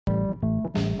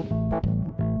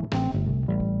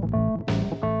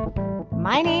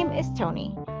My name is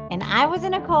Tony, and I was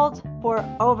in a cult for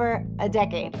over a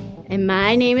decade. And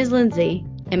my name is Lindsay,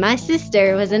 and my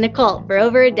sister was in a cult for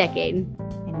over a decade.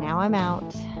 And now I'm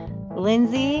out.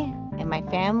 Lindsay and my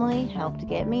family helped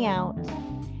get me out,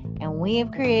 and we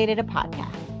have created a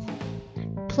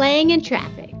podcast. Playing in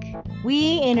Traffic.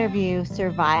 We interview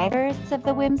survivors of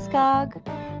the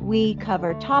Whimsicott. We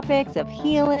cover topics of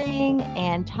healing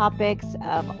and topics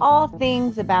of all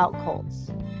things about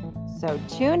cults. So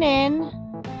tune in,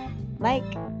 like,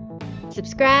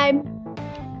 subscribe,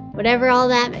 whatever all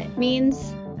that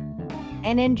means,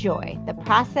 and enjoy the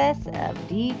process of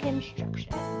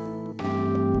deconstruction.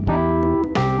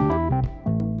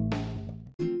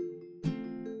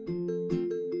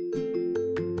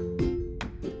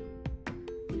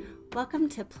 Welcome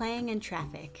to Playing in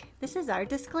Traffic. This is our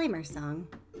disclaimer song.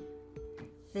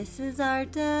 This is our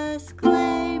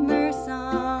disclaimer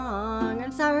song.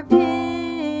 It's our opinion.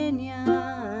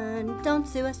 Don't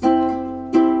sue us.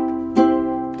 Don't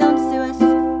sue us.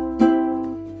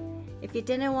 If you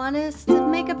didn't want us to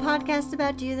make a podcast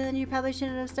about you, then you probably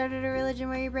shouldn't have started a religion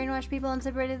where you brainwash people and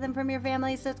separated them from your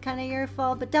family, so it's kind of your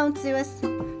fault. But don't sue us.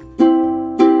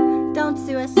 Don't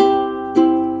sue us.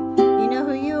 You know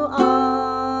who you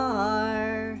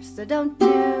are, so don't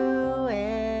do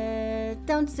it.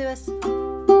 Don't sue us.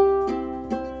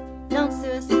 Don't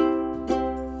sue us.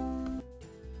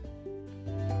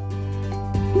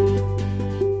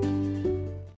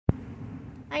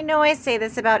 I know I say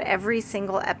this about every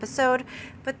single episode,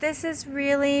 but this is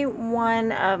really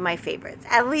one of my favorites,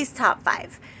 at least top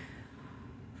 5.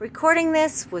 Recording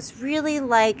this was really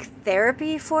like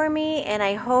therapy for me, and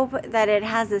I hope that it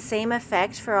has the same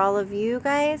effect for all of you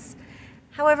guys.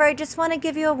 However, I just want to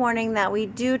give you a warning that we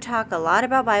do talk a lot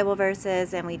about Bible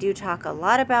verses, and we do talk a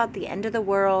lot about the end of the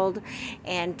world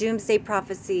and doomsday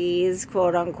prophecies,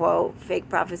 quote unquote, fake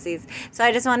prophecies. So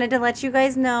I just wanted to let you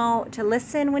guys know to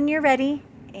listen when you're ready,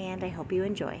 and I hope you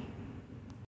enjoy.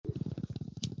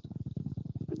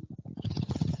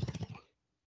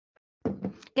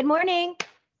 Good morning.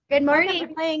 Good morning. Welcome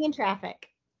to Playing in Traffic.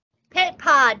 Pit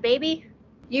Pod, baby.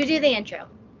 You do the intro.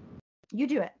 You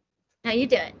do it. No, you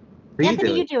do it.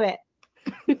 Anthony, you do it.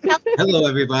 Hello,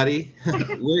 everybody.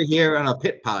 We're here on a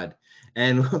Pit Pod,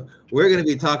 and we're going to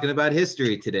be talking about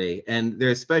history today. And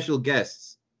there's special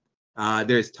guests.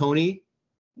 There's Tony.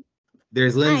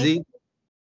 There's Lindsay. Hi.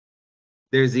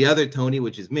 There's the other Tony,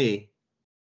 which is me.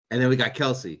 And then we got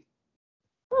Kelsey.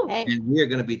 Hey. And we are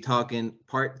going to be talking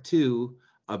part 2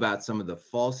 about some of the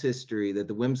false history that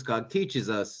the Whimsicott teaches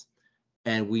us,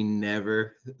 and we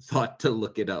never thought to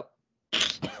look it up.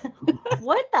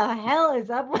 What the hell is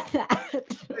up with that?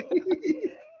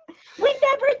 We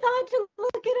never thought to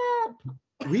look it up.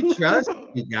 We trust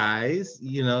you guys.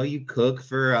 You know, you cook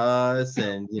for us,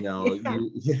 and you know,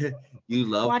 you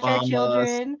love watch our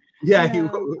children. Us. Yeah, you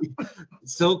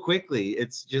so quickly.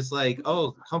 It's just like,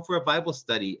 oh, come for a Bible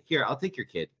study. Here, I'll take your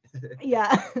kid.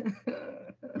 Yeah.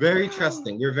 Very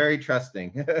trusting. You're very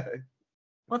trusting.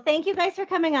 Well, thank you guys for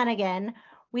coming on again.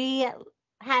 We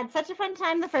had such a fun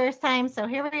time the first time, so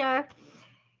here we are.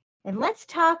 And let's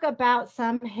talk about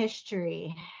some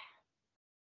history.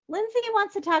 Lindsay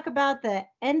wants to talk about the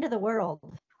end of the world.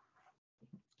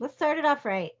 Let's start it off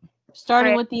right.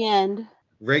 Starting with the end.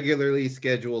 Regularly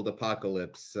scheduled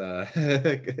apocalypse.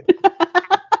 Every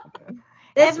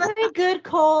good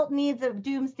cult needs a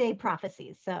doomsday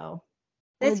prophecy, so.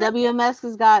 The WMS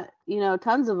has got,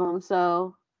 tons of them,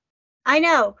 so. I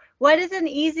know. What is an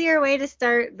easier way to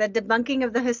start the debunking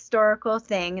of the historical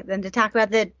thing than to talk about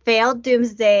the failed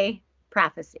doomsday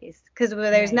prophecies? Because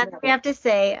there's nothing we have to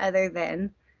say other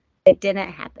than it didn't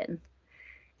happen.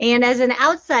 And as an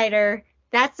outsider,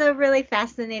 that's a really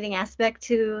fascinating aspect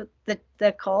to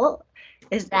the cult,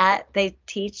 is that they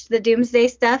teach the doomsday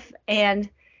stuff, and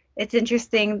it's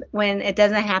interesting when it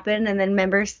doesn't happen and then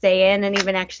members stay in and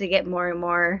even actually get more and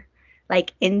more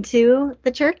like into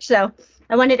the church. So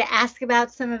I wanted to ask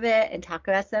about some of it and talk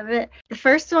about some of it. The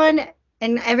first one,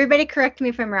 and everybody correct me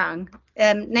if I'm wrong,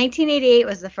 1988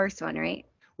 was the first one, right?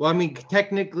 Well, I mean,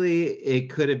 technically it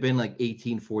could have been like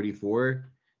 1844,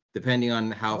 depending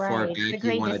on how far back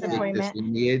you want to take this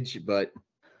lineage, but.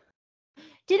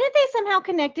 Didn't they somehow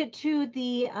connect it to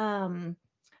the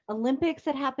Olympics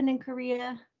that happened in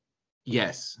Korea?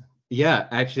 Yes. Yeah,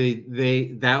 actually,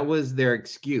 that was their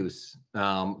excuse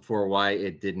for why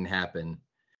it didn't happen.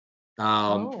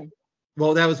 Well,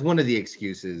 that was one of the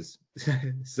excuses.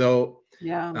 So,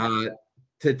 yeah.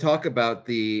 To talk about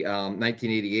the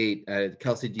 1988,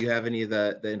 Kelsey, do you have any of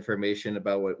the information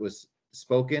about what was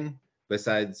spoken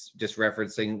besides just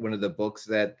referencing one of the books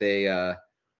that they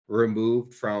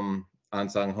removed from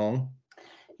Ansang Hong?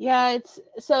 Yeah, it's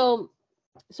so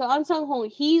so An Sung-hong,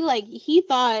 he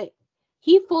thought,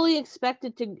 he fully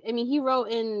expected to, I mean, he wrote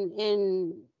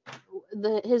in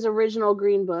his original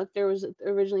Green Book, there was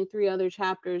originally 3 other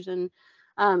chapters, and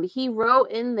he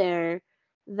wrote in there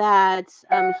that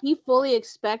he fully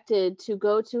expected to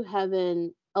go to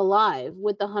heaven alive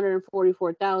with the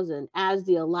 144,000 as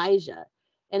the Elijah,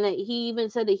 and that he even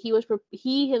said that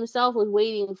he himself was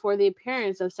waiting for the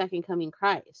appearance of second coming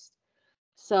Christ.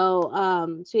 So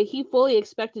so he fully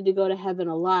expected to go to heaven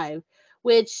alive,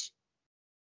 which,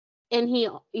 and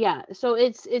so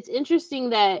it's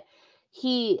interesting that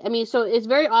so it's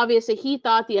very obvious that he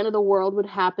thought the end of the world would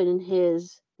happen in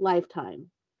his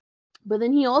lifetime. But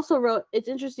then he also wrote, it's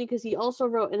interesting because he also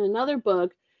wrote in another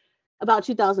book about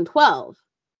 2012.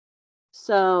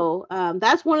 So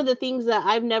that's one of the things that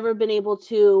I've never been able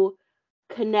to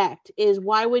connect, is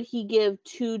why would he give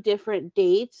 2 different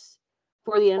dates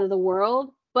for the end of the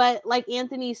world? But like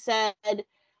Anthony said,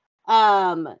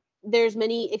 there's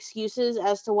many excuses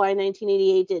as to why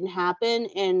 1988 didn't happen,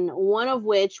 and one of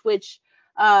which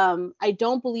I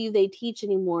don't believe they teach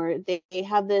anymore. They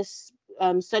have this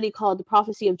study called the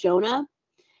Prophecy of Jonah,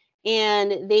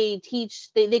 and they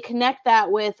connect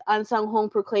that with An Sung-hong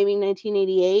proclaiming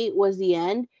 1988 was the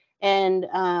end. And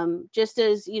just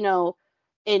as, you know,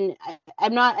 and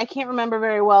I can't remember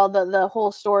very well the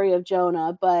whole story of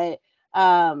Jonah, but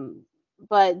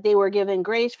they were given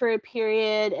grace for a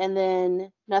period, and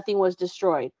then nothing was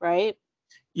destroyed, right?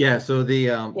 Yeah, so the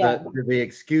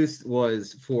excuse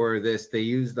was for this, they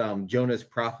used Jonah's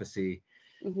prophecy,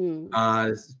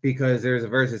 because there's a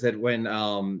verse that said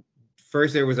when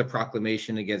first there was a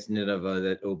proclamation against Nineveh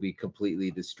that it will be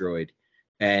completely destroyed,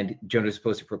 and Jonah's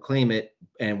supposed to proclaim it,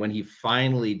 and when he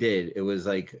finally did, it was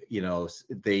like, you know,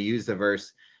 they used the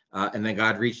verse, and then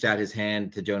God reached out his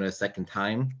hand to Jonah a second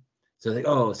time, so like,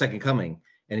 oh, second coming,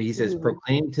 and he says,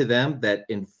 proclaim to them that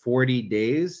in 40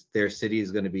 days their city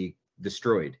is going to be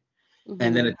destroyed.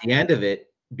 And then at the end of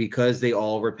it, because they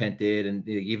all repented, and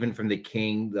even from the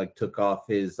king, like, took off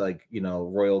his, like, you know,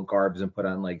 royal garbs and put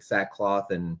on like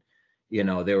sackcloth, and, you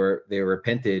know, they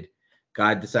repented,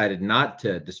 God decided not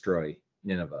to destroy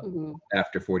Nineveh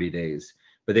after 40 days.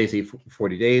 But they say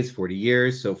 40 days, 40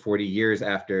 years. So 40 years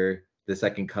after the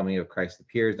second coming of Christ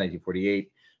appears,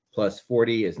 1948, plus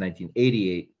 40 is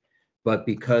 1988. But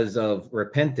because of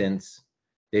repentance,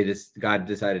 God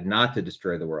decided not to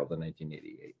destroy the world in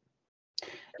 1988.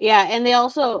 Yeah, and they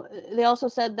also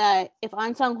said that if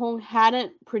An Sung-hong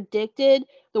hadn't predicted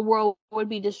the world would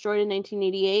be destroyed in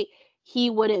 1988, he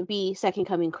wouldn't be second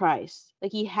coming Christ.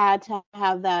 Like, he had to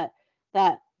have that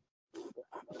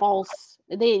false,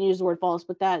 they didn't use the word false,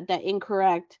 but that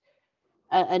incorrect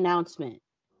announcement.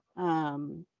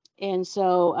 And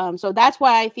so that's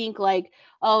why I think, like,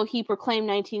 oh, he proclaimed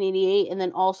 1988 and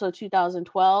then also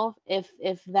 2012.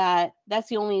 If that's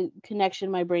the only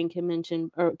connection my brain can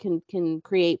mention or can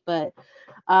create. But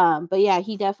yeah,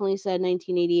 he definitely said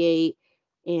 1988,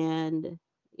 and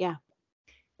yeah.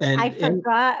 I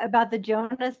forgot about the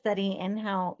Jonah study and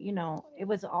how, you know, it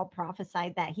was all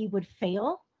prophesied that he would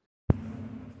fail.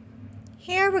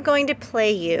 Here we're going to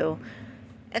play you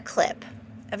a clip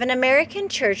of an American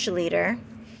church leader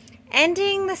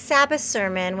ending the Sabbath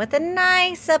sermon with a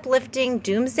nice uplifting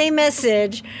doomsday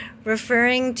message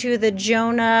referring to the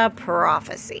Jonah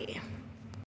prophecy.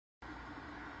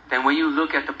 Then when you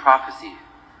look at the prophecy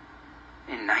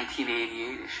in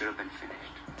 1988, it should have been finished.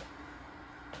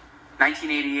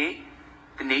 1988,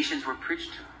 the nations were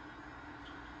preached to.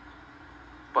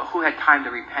 But who had time to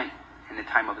repent in the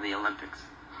time of the Olympics?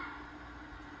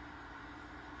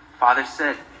 Father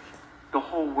said, the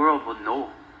whole world will know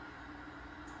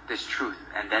this truth,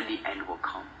 and then the end will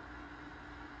come.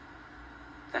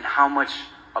 Then how much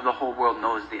of the whole world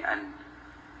knows the end?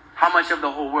 How much of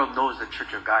the whole world knows the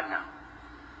Church of God now?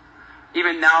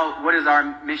 Even now, what is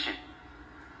our mission?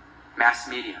 Mass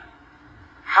media.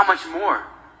 How much more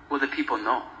will the people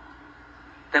know?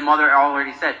 Then Mother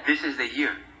already said, this is the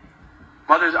year.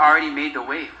 Mother's already made the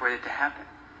way for it to happen.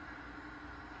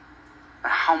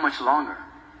 But how much longer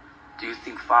do you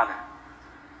think Father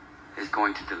is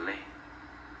going to delay?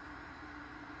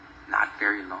 Not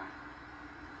very long.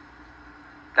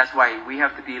 That's why we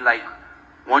have to be like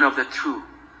one of the two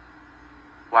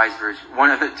wise virgins. One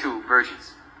of the two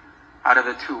virgins. Out of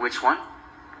the two, which one?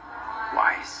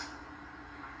 Wise.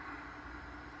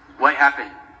 What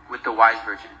happened with the wise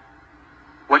virgin?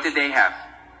 What did they have?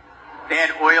 They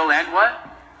had oil and what?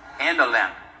 And a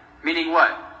lamp. Meaning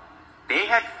what? They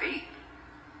had faith.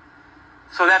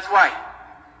 So that's why.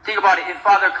 Think about it. If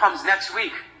Father comes next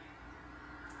week,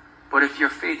 but if your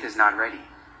faith is not ready,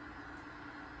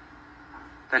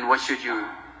 then what should you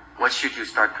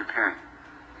start preparing?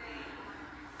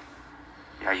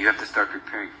 Yeah, you have to start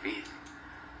preparing faith.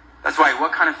 That's why,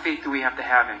 what kind of faith do we have to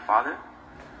have in Father?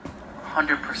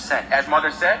 100%. As Mother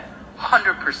said,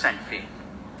 100% faith.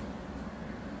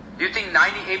 Do you think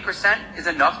 98% is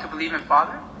enough to believe in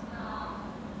Father?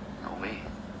 No way.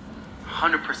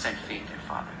 100% faith in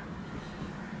Father.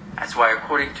 That's why,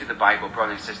 according to the Bible,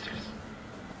 brothers and sisters,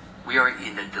 we are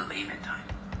in the delayment time.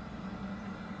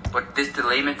 But this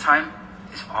delayment time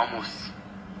is almost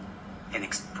an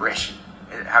expression.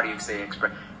 How do you say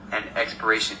an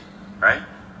expiration, right?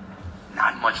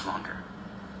 Not much longer.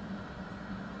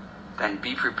 Then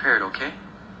be prepared, okay?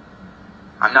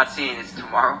 I'm not saying it's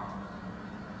tomorrow,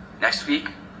 next week,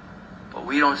 but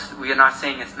we are not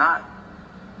saying it's not.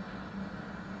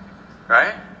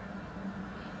 Right?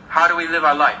 How do we live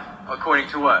our life? According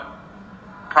to what?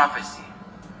 Prophecy.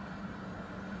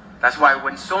 That's why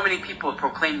when so many people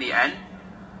proclaim the end,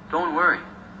 don't worry.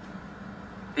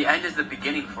 The end is the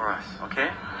beginning for us, okay?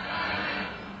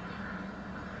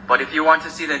 But if you want to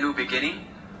see the new beginning,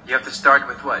 you have to start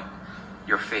with what?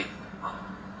 Your faith.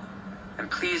 And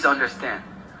please understand,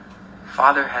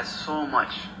 Father has so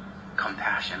much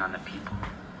compassion on the people.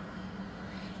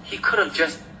 He could have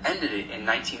just ended it in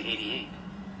 1988.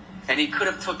 And he could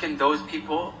have taken those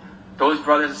people, those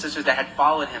brothers and sisters that had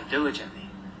followed him diligently.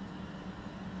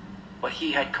 But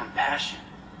he had compassion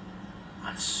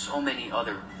on so many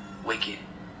other wicked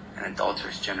and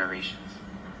adulterous generations.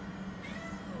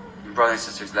 And brothers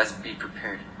and sisters, let's be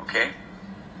prepared, okay?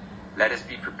 Let us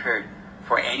be prepared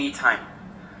for any time.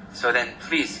 So then,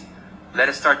 please, let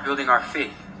us start building our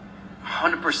faith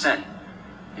 100%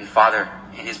 in Father,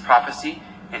 in his prophecy,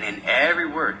 and in every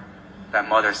word that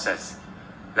Mother says.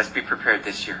 Let's be prepared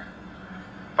this year.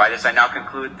 By this, I now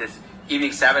conclude this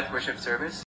evening Sabbath worship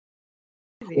service.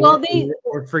 Well,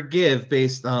 or forgive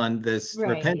based on this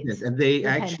Right. repentance. And they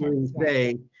Repentance, actually right.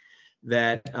 say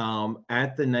that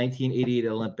at the 1988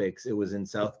 Olympics, it was in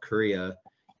South Korea,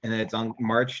 and it's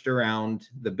marched around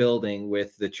the building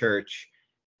with the church.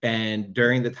 And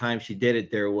during the time she did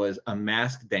it, there was a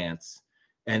mask dance.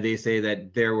 And they say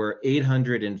that there were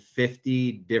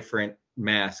 850 different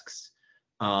masks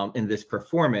in this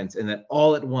performance. And that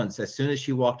all at once, as soon as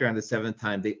she walked around the seventh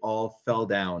time, they all fell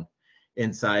down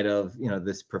inside of,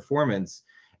 this performance.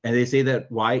 And they say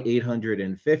that why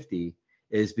 850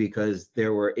 is because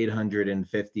there were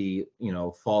 850,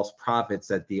 false prophets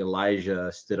that the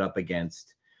Elijah stood up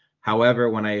against. However,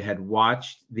 when I had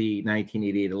watched the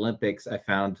 1988 Olympics, I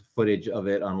found footage of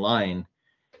it online.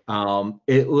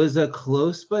 It was a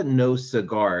close but no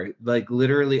cigar. Like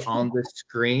literally on the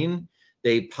screen,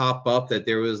 they pop up that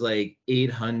there was like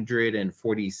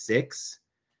 846.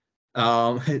 It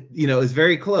was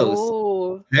very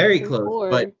close, very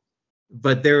close.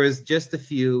 But there was just a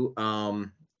few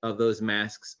of those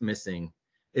masks missing.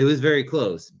 It was very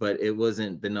close, but it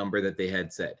wasn't the number that they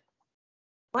had said.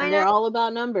 And they're all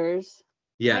about numbers.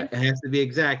 Yeah, it has to be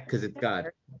exact because it's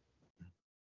God.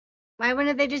 Why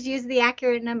wouldn't they just use the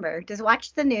accurate number? Just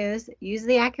watch the news, use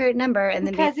the accurate number, and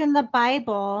then Because in the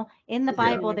Bible,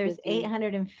 there's 850.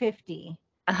 850.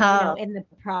 Oh. In the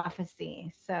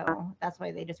prophecy. So that's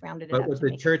why they just rounded it But up. what to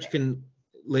the make it church fair. can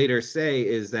later say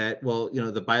is that,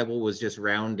 the Bible was just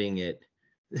rounding it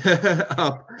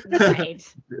up Right.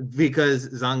 because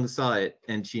Zhang saw it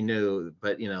and she knew,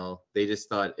 but they just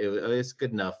thought it's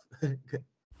good enough.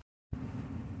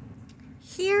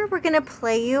 Here we're going to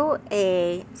play you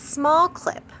a small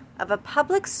clip of a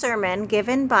public sermon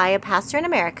given by a pastor in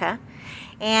America,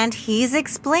 and he's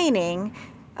explaining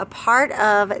a part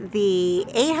of the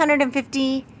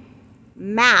 850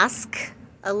 mask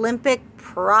Olympic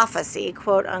prophecy,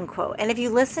 quote unquote. And if you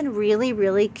listen really,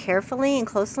 really carefully and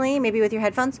closely, maybe with your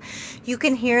headphones, you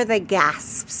can hear the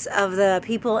gasps of the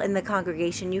people in the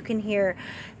congregation. You can hear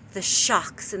the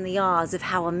shocks and the awes of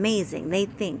how amazing they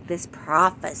think this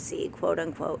prophecy, quote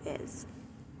unquote, is.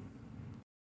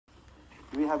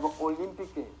 We have an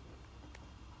Olympic game.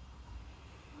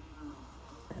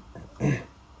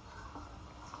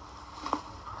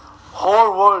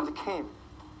 Whole world came.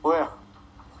 Where?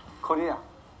 Korea.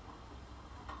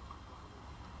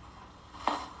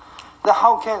 Then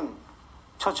how can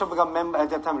Church of God member at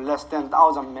that time less than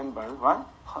 1,000 members, right?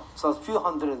 So a few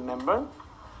hundred members.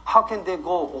 How can they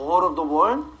go all over the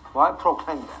world, right?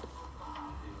 Proclaim that.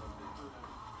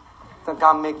 So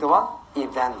God make the what?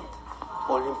 Event,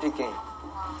 Olympic game.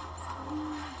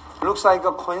 Looks like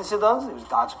a coincidence. It was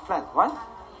God's plan, right?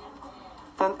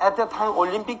 Then at that time,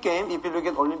 Olympic game, if you look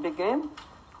at Olympic game,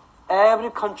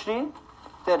 every country,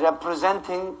 they're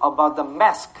representing about the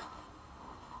mask.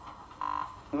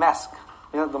 Mask.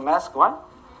 The mask, right?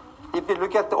 If you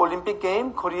look at the Olympic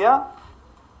game, Korea,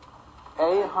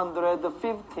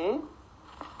 850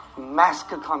 mask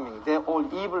coming. They're all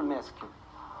evil mask.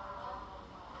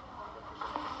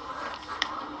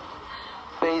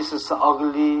 Face is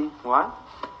ugly. What?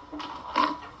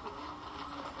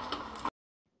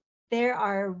 There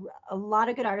are a lot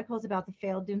of good articles about the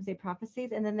failed doomsday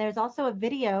prophecies. And then there's also a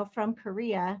video from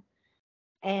Korea,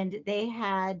 and they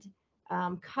had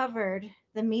covered,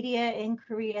 the media in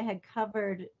Korea had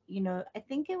covered, I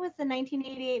think it was the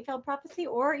 1988 failed prophecy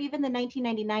or even the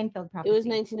 1999 failed prophecy. It was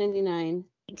 1999.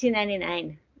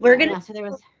 1999. We're Yeah, gonna. so there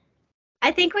was.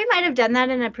 I think we might have done that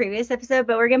in a previous episode,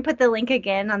 but we're gonna put the link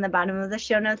again on the bottom of the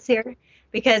show notes here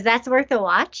because that's worth a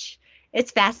watch.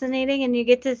 It's fascinating, and you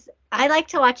get to. I like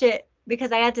to watch it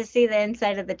because I had to see the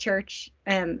inside of the church,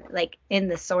 like in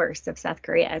the source of South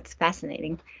Korea. It's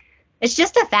fascinating. It's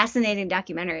just a fascinating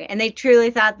documentary, and they truly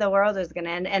thought the world was gonna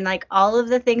end, and like all of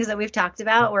the things that we've talked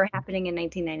about were happening in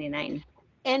 1999.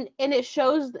 And it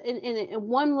shows in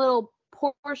one little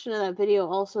portion of that video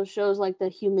also shows like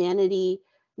the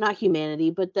not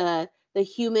humanity, but the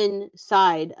human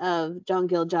side of Jong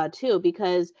Gil-ja too,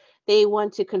 because they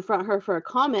want to confront her for a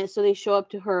comment, so they show up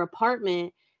to her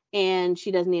apartment and she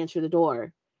doesn't answer the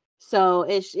door. So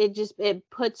it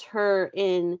puts her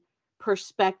in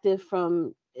perspective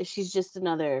from she's just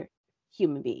another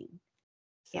human being.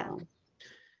 So. Yeah.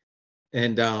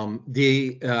 And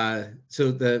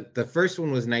so the first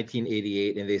one was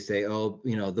 1988, and they say,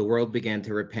 the world began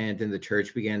to repent and the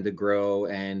church began to grow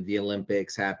and the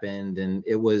Olympics happened, and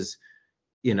it was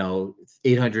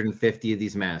 850 of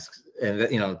these masks,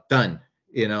 and done,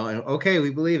 and okay, we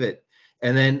believe it.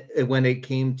 And then when it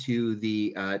came to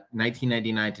the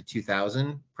 1999 to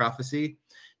 2000 prophecy,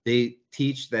 they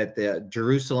teach that the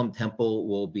Jerusalem temple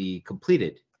will be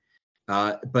completed.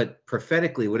 But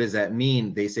prophetically, what does that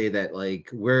mean? They say that like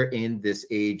we're in this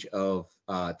age of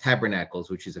tabernacles,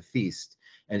 which is a feast.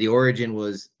 And the origin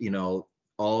was,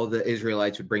 all the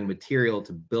Israelites would bring material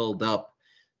to build up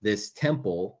this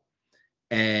temple.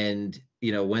 And,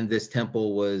 when this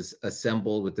temple was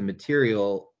assembled with the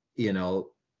material,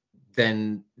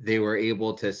 then they were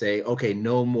able to say, okay,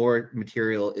 no more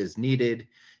material is needed.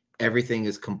 Everything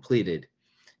is completed.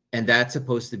 And that's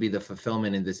supposed to be the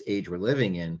fulfillment in this age we're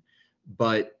living in.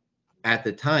 But at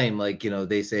the time,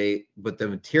 they say, but the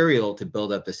material to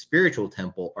build up the spiritual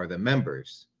temple are the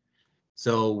members.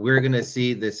 So we're going to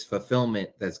see this fulfillment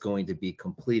that's going to be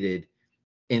completed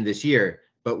in this year.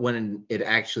 But when it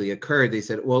actually occurred, they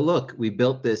said, well, look, we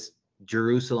built this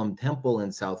Jerusalem temple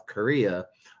in South Korea.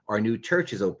 Our new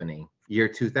church is opening year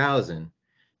 2000.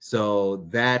 So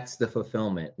that's the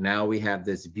fulfillment. Now we have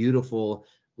this beautiful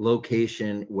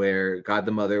location where God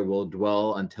the Mother will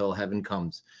dwell until heaven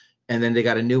comes. And then they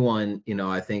got a new one,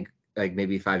 I think like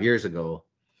maybe 5 years ago.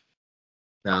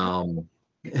 So,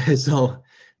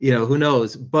 who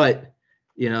knows? But,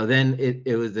 then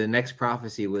it was the next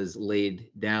prophecy was laid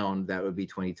down. That would be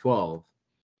 2012.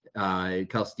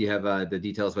 Kelsey, do you have the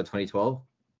details about 2012?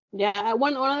 Yeah,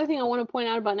 one other thing I want to point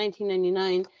out about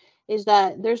 1999 is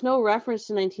that there's no reference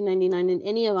to 1999 in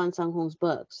any of An Sang-hong's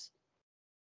books.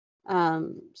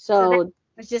 So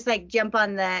it's just like jump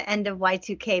on the end of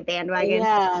Y2K bandwagon.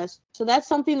 Yeah, so that's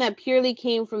something that purely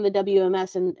came from the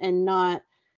WMS and not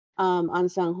An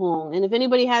Sang-hong. And if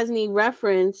anybody has any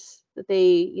reference that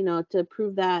they, to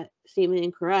prove that statement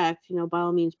incorrect, by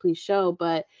all means, please show.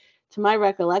 But to my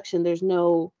recollection, there's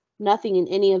nothing in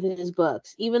any of his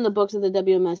books, even the books that the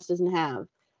WMS doesn't have,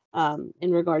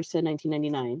 in regards to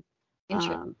 1999.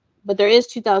 But there is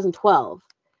 2012.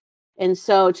 And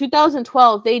so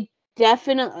 2012, they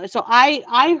definitely, so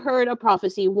I heard a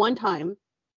prophecy one time.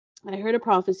 I heard a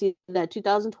prophecy that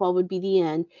 2012 would be the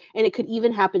end, and it could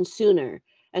even happen sooner,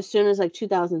 as soon as like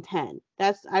 2010.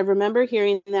 I remember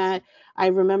hearing that. I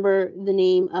remember the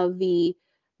name of the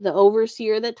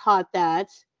overseer that taught that,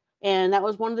 and that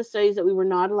was one of the studies that we were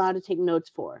not allowed to take notes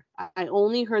for. I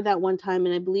only heard that one time,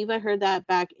 and I believe I heard that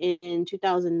back in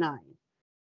 2009.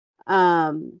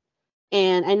 And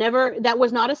that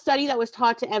was not a study that was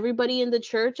taught to everybody in the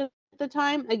church at the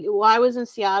time. I was in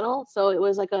Seattle, so it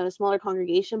was like a smaller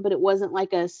congregation, but it wasn't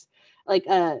like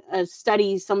a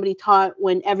study somebody taught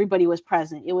when everybody was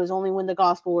present. It was only when the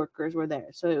gospel workers were there.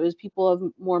 So it was people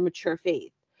of more mature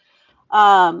faith.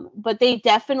 But they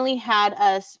definitely had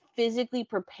us physically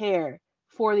prepare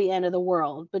for the end of the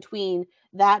world between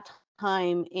that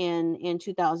time and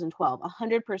 2012,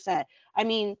 100%. I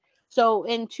mean, so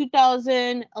in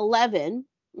 2011,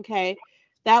 okay,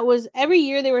 that was every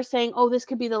year they were saying, oh, this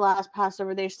could be the last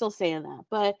Passover. They're still saying that.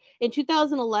 But in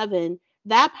 2011,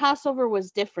 that Passover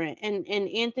was different. And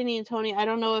Anthony and Tony, I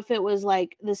don't know if it was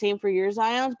like the same for your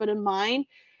Zions, but in mine,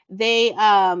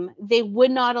 they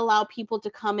would not allow people to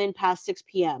come in past 6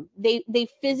 p.m. They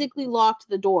physically locked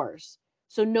the doors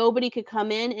so nobody could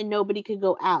come in and nobody could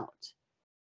go out.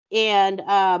 And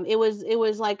it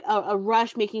was like a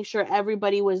rush making sure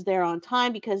everybody was there on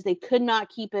time because they could not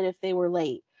keep it if they were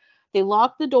late. They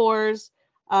locked the doors,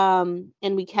 and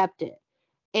we kept it.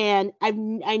 And I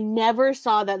never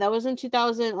saw that. That was in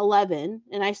 2011,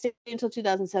 and I stayed until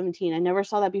 2017. I never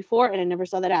saw that before, and I never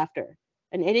saw that after.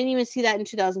 And I didn't even see that in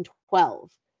 2012.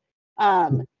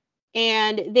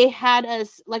 And they had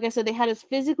us, like I said, they had us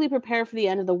physically prepare for the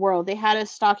end of the world. They had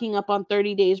us stocking up on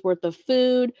 30 days worth of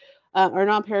food, or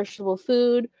non-perishable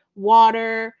food,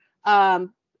 water.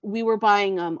 We were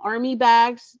buying army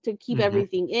bags to keep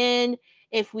everything in.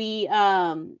 If we,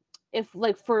 if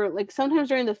like for like sometimes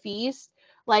during the feast,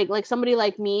 like somebody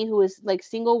like me who is like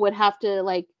single would have to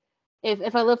like,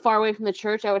 if I live far away from the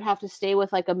church, I would have to stay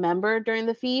with like a member during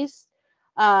the feast.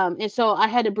 And so I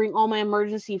had to bring all my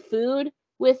emergency food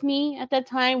with me at that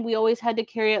time. We always had to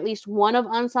carry at least one of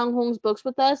Unsung Hong's books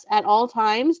with us at all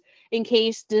times in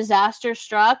case disaster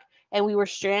struck and we were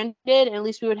stranded. And at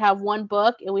least we would have one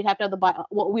book, and we'd have to have the Bible.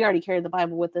 Well, we already carried the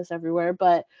Bible with us everywhere,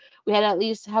 but we had to at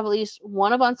least have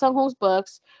one of Unsung Hong's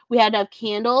books. We had to have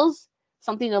candles,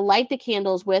 something to light the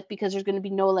candles with because there's going to be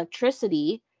no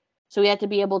electricity. So we had to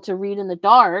be able to read in the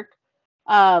dark.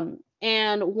 And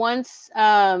once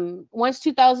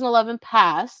 2011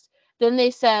 passed, then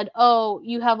they said, oh,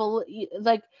 you have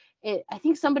I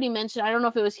think somebody mentioned, I don't know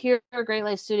if it was here or Great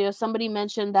Lakes Studio, somebody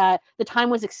mentioned that the time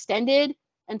was extended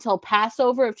until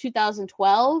Passover of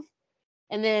 2012.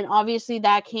 And then obviously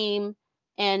that came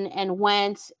and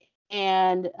went,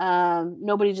 and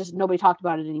nobody talked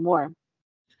about it anymore.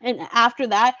 And after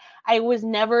that, I was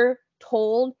never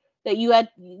told that you had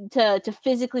to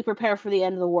physically prepare for the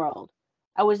end of the world.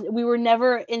 We were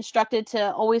never instructed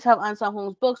to always have Unsung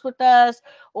Hong's books with us,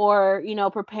 or,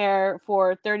 prepare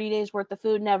for 30 days worth of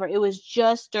food. Never. It was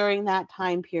just during that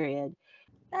time period.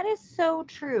 That is so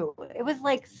true. It was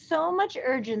like so much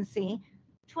urgency.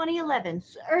 2011,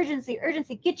 urgency.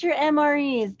 Get your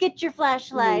MREs, get your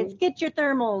flashlights, get your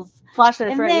thermals.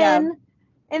 Flashlights, right? Yeah.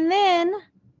 And then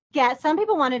some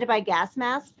people wanted to buy gas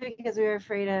masks because we were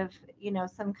afraid of,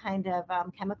 some kind of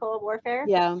chemical warfare.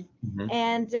 Yeah.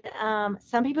 And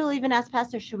some people even asked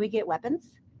Pastor, should we get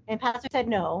weapons? And Pastor said,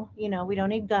 no, we don't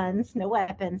need guns, no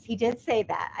weapons. He did say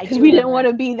that. Because we didn't want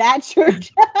to be that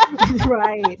church.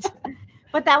 Right.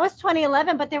 But that was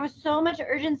 2011, but there was so much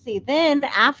urgency. Then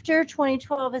after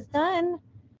 2012 is done,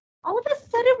 all of a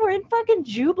sudden we're in fucking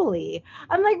Jubilee.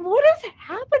 I'm like, what is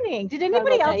happening? Did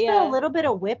anybody else feel a little bit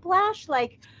of whiplash?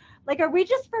 Like, are we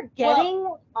just forgetting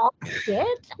all the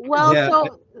shit? Well, yeah.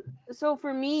 So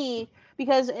for me,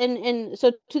 because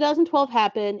so 2012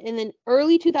 happened, and then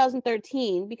early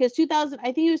 2013, because I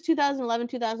think it was 2011,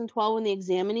 2012 when the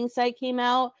examining site came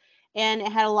out, and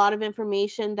it had a lot of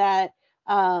information that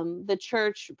the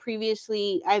church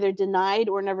previously either denied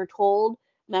or never told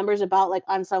members about, like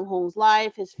Unsung Hong's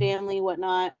life, his family,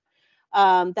 whatnot.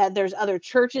 That there's other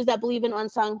churches that believe in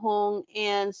Unsung Hong,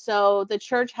 and so the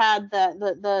church had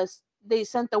they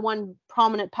sent the one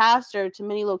prominent pastor to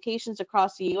many locations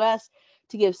across the U.S.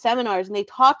 to give seminars, and they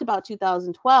talked about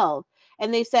 2012,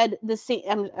 and they said the same.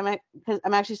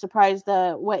 I'm actually surprised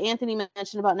what Anthony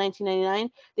mentioned about 1999.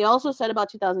 They also said about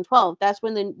 2012. That's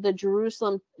when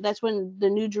That's when the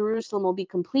New Jerusalem will be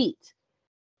complete.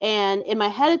 And in my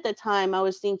head at the time, I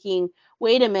was thinking,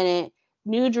 wait a minute.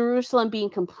 New Jerusalem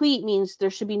being complete means there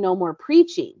should be no more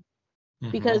preaching,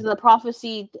 because the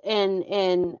prophecy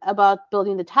in about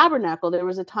building the tabernacle, there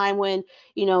was a time when,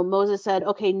 Moses said,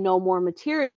 okay, no more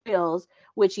materials,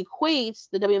 which the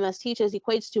WMS teaches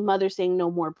equates to Mother saying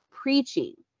no more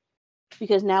preaching,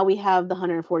 because now we have the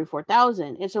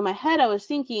 144,000. And so in my head, I was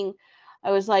thinking,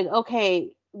 I was like, okay,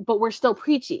 but we're still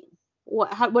preaching.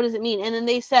 What does it mean? And then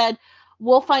they said,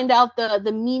 we'll find out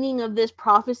the meaning of this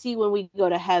prophecy when we go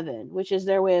to heaven, which is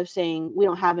their way of saying we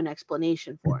don't have an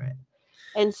explanation for it.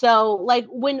 And so, like,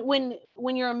 when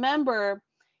you're a member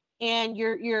and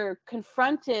you're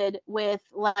confronted with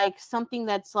like something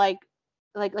that's like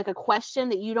a question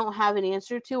that you don't have an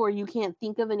answer to, or you can't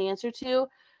think of an answer to,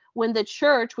 when the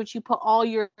church, which you put all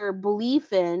your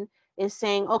belief in, is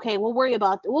saying, okay,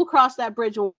 we'll cross that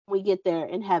bridge when we get there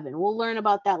in heaven. We'll learn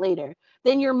about that later.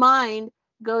 Then your mind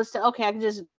goes to, okay, I can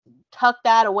just tuck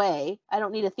that away. I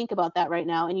don't need to think about that right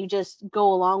now. And you just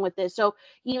go along with it. So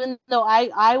even though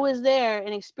I was there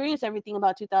and experienced everything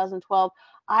about 2012,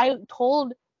 I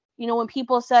told, when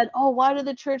people said, oh, why did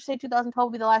the church say 2012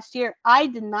 will be the last year? I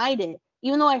denied it.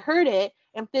 Even though I heard it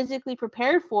and physically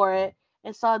prepared for it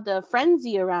and saw the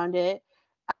frenzy around it,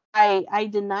 I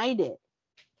denied it.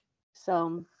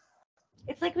 So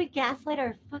It's like we gaslight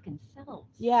our fucking selves.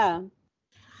 Yeah.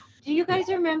 Do you guys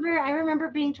remember? I remember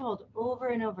being told over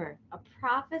and over, a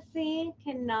prophecy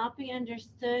cannot be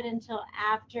understood until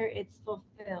after it's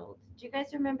fulfilled. Do you guys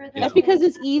remember this? That's because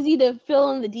it's easy to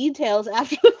fill in the details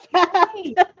after the fact.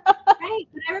 Right. Right.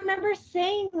 But I remember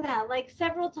saying that like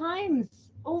several times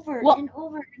over Well- and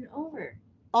over and over.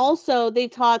 Also, they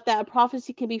taught that a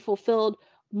prophecy can be fulfilled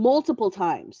multiple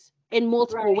times in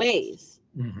multiple Right. ways.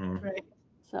 Mhm. Right.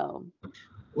 So,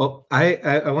 Well,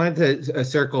 I wanted to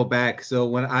circle back. So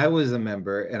when I was a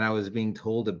member and I was being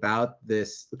told about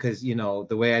this, because the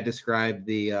way I described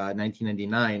the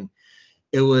 1999,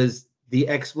 it was the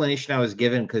explanation I was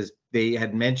given because they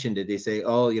had mentioned it. They say,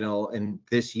 oh, in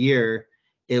this year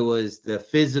it was the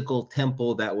physical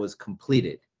temple that was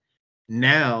completed.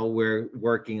 Now we're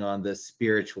working on the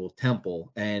spiritual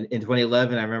temple. And in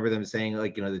 2011, I remember them saying,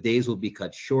 like, the days will be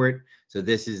cut short. So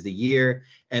this is the year.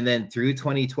 And then through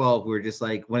 2012, we were just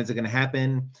like, when is it going to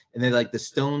happen? And then like the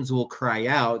stones will cry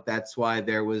out. That's why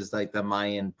there was like the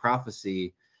Mayan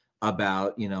prophecy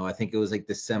about, I think it was like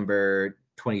December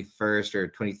 21st or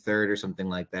 23rd or something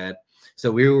like that.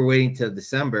 So we were waiting till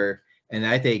December, and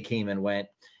that day came and went.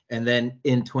 And then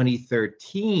in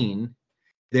 2013,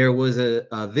 there was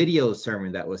a video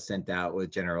sermon that was sent out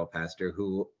with General Pastor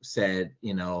who said,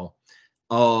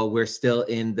 oh, we're still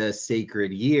in the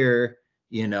sacred year,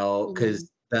 because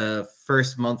the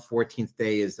first month, 14th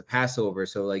day is the Passover.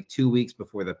 So like 2 weeks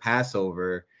before the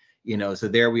Passover, so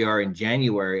there we are in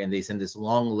January, and they send this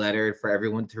long letter for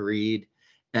everyone to read.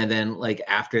 And then like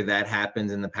after that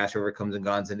happens and the Passover comes and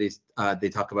goes, and they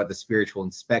talk about the spiritual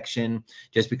inspection.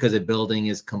 Just because a building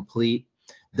is complete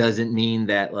doesn't mean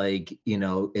that like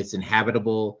it's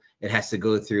inhabitable. It has to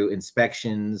go through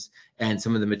inspections, and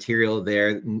some of the material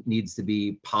there needs to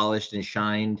be polished and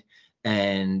shined,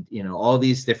 and all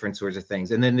these different sorts of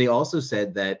things. And then they also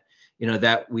said that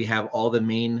that we have all the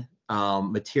main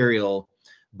material,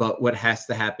 but what has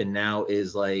to happen now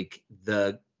is like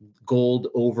the gold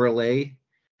overlay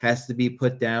has to be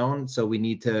put down. So we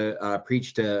need to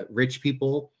preach to rich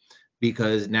people,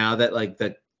 because now that like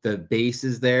the base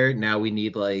is there, now we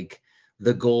need like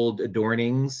the gold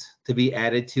adornings to be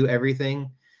added to everything.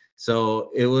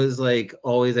 So it was like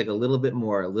always like a little bit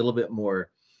more.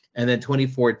 And then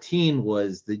 2014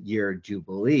 was the year of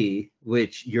Jubilee,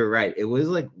 which you're right, it was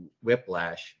like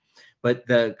whiplash. But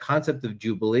the concept of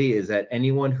Jubilee is that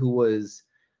anyone who was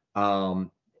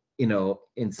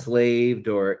enslaved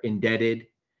or indebted,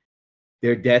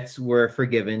 their debts were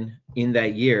forgiven in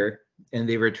that year, and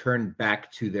they returned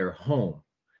back to their home.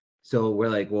 So we're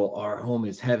like, well, our home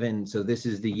is heaven. So this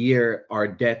is the year our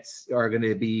debts are going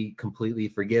to be completely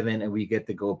forgiven, and we get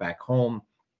to go back home,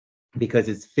 because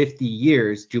it's 50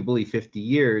 years, Jubilee 50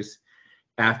 years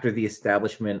after the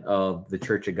establishment of the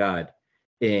Church of God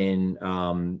in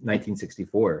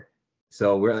 1964.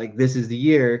 So we're like, this is the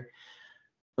year,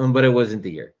 but it wasn't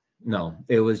the year. No,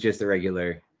 it was just a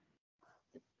regular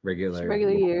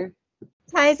year.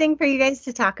 Surprising for you guys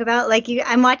to talk about. Like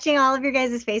I'm watching all of your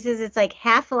guys' faces. It's like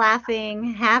half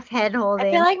laughing, half head holding.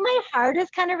 I feel like my heart is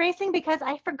kind of racing because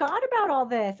I forgot about all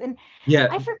this. And Yeah.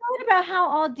 I forgot about how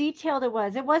all detailed it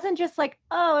was. It wasn't just like,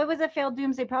 oh, it was a failed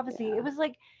doomsday prophecy. It was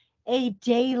like a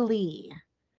daily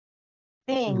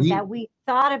thing that we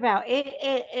thought about.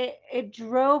 It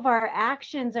drove our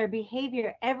actions, our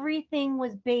behavior. Everything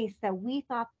was based that we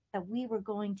thought that we were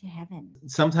going to heaven.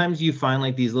 Sometimes you find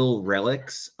like these little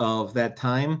relics of that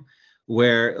time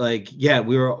where like, yeah,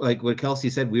 we were like what Kelsey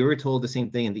said, we were told the same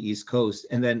thing in the East Coast.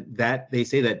 And then that they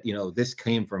say that, this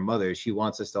came from Mother. She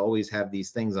wants us to always have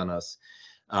these things on us.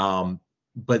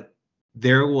 But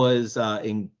there was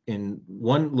in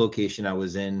one location I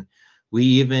was in, we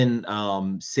even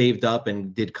saved up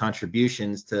and did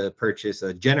contributions to purchase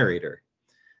a generator,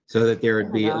 so that there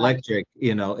would be electric,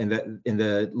 in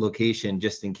the location,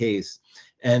 just in case.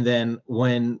 And then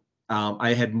when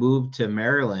I had moved to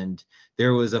Maryland,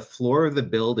 there was a floor of the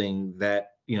building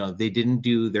that, they didn't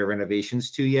do their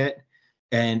renovations to yet.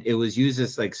 And it was used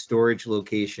as like storage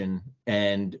location.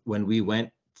 And when we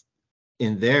went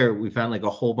in there, we found like a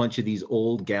whole bunch of these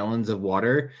old gallons of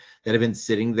water that have been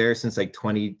sitting there since like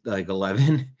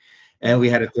 2011. And we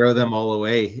had to throw them all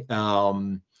away.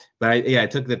 But I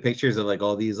took the pictures of like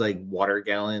all these like water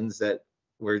gallons that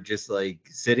were just like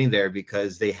sitting there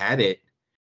because they had it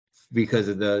because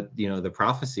of the, the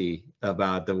prophecy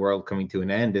about the world coming to an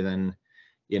end. And then,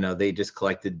 they just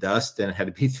collected dust and had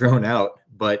to be thrown out.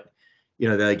 But,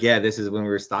 they're like, yeah, this is when we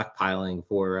were stockpiling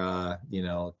for,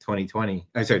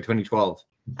 2012.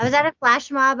 I was at a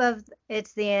flash mob of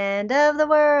it's the end of the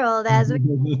world as we.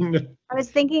 I was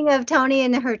thinking of Tony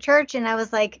and her church, and I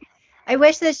was like, I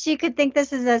wish that she could think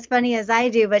this is as funny as I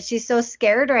do, but she's so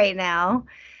scared right now.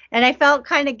 And I felt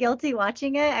kind of guilty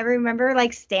watching it. I remember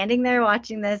like standing there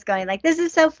watching this going like, this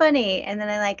is so funny. And then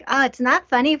I like, oh, it's not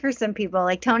funny for some people.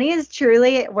 Like Tony is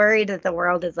truly worried that the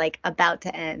world is like about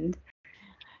to end.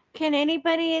 Can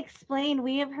anybody explain?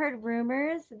 We have heard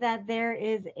rumors that there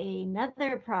is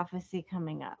another prophecy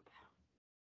coming up.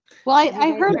 Well, Have you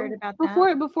I guys heard heard about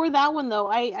that? before that one though.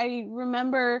 I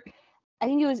remember, I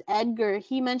think it was Edgar.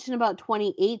 He mentioned about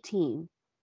 2018.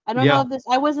 I don't know if this.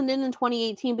 I wasn't in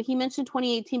 2018, but he mentioned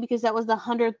 2018 because that was the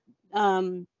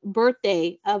 100th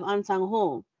birthday of An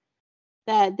Sang-ho.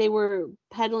 That they were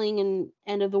peddling in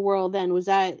End of the World. Then was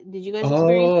that? Did you guys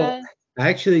experience Oh, that?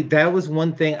 actually, that was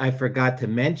one thing I forgot to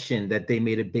mention that they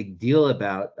made a big deal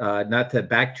about. Not to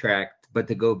backtrack, but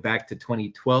to go back to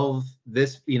 2012.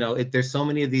 This, there's so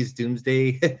many of these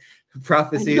doomsday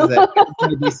prophecies that I'm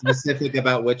going to be specific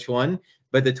about which one.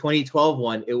 But the 2012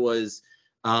 one, it was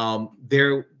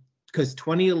there because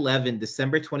 2011,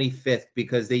 December 25th,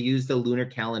 because they used the lunar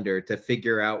calendar to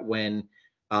figure out when,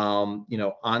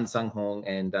 An Sang-hong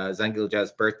and Zhang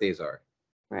Giljia's birthdays are.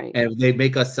 Right. And they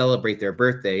make us celebrate their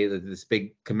birthday, this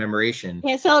big commemoration.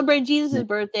 Can't celebrate Jesus'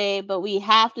 birthday, but we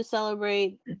have to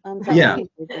celebrate Yeah.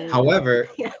 birthday. However,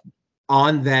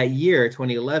 on that year,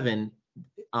 2011,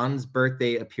 An's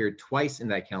birthday appeared twice in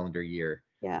that calendar year.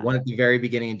 Yeah. One at the very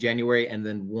beginning in January, and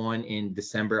then one in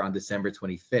December on December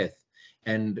 25th.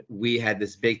 And we had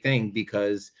this big thing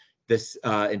because this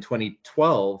in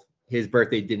 2012, his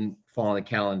birthday didn't fall on the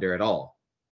calendar at all.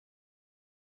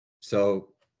 So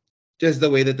just the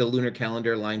way that the lunar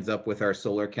calendar lines up with our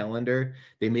solar calendar,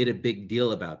 they made a big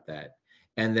deal about that.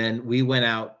 And then we went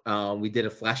out, we did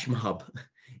a flash mob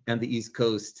on the East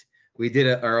Coast. We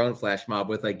did our own flash mob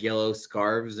with like yellow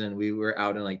scarves, and we were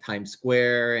out in like Times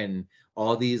Square and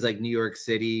all these like New York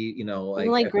City,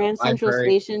 like Grand Central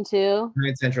Station too.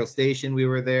 Grand Central Station, we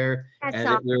were there, That's and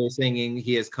awesome. we were singing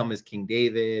 "He Has Come as King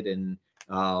David," and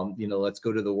let's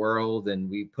go to the world. And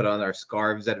we put on our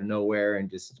scarves out of nowhere and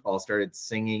just all started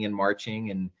singing and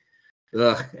marching. And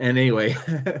anyway,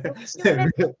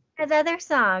 His other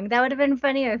song that would have been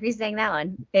funnier if you sang that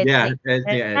one. yeah,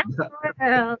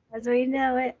 As we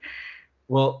know it.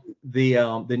 Well,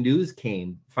 the news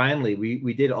came finally.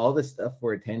 We did all this stuff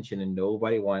for attention, and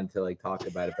nobody wanted to like talk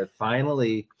about it. But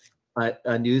finally,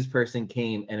 a news person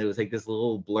came, and it was like this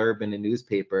little blurb in a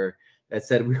newspaper that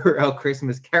said we were out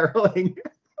Christmas caroling.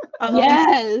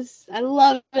 Yes, I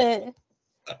love it.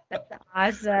 That's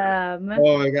awesome.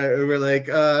 Oh my God, we're like,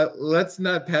 let's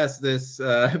not pass this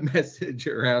message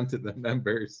around to the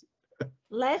members.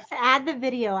 Let's add the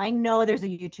video. I know there's a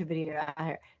YouTube video out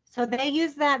here. So they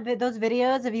use those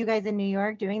videos of you guys in New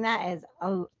York doing that as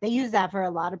they use that for a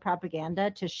lot of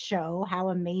propaganda to show how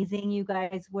amazing you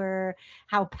guys were,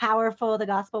 how powerful the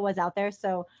gospel was out there.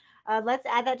 So let's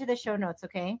add that to the show notes,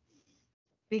 okay?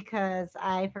 Because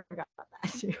I forgot about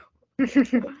that too.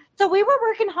 So we were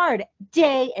working hard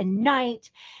day and night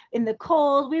in the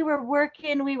cold. We were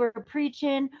working, we were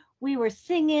preaching, we were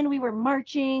singing, we were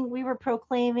marching, we were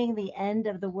proclaiming the end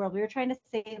of the world. We were trying to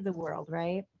save the world,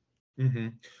 right? Mm-hmm.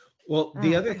 Well,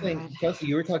 the other thing, Kelsey,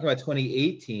 you were talking about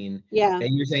 2018. Yeah.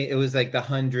 And you're saying it was like the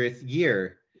 100th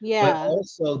year. Yeah. But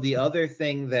also the other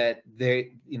thing that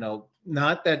they,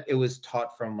 not that it was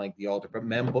taught from like the altar, but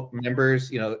members,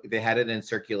 they had it in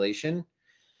circulation,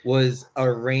 was a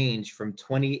range from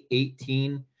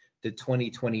 2018 to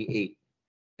 2028.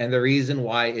 And the reason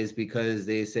why is because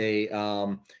they say,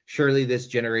 surely this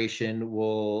generation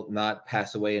will not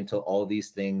pass away until all these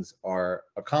things are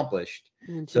accomplished.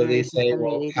 So they say,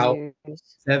 well, how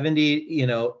 70,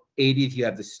 80 if you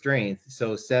have the strength.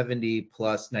 So 70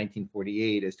 plus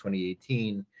 1948 is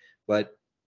 2018, but,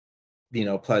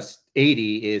 plus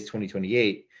 80 is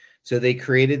 2028. So they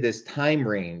created this time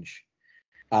range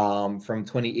from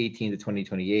 2018 to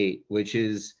 2028, which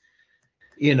is,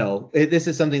 this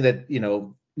is something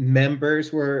that,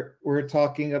 members were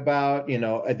talking about.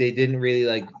 They didn't really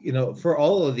like, for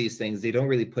all of these things, they don't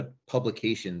really put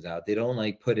publications out. They don't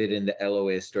like put it in the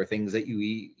LOist or things that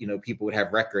people would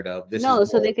have record of.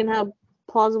 So they can have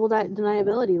plausible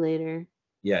deniability later.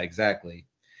 Yeah, exactly.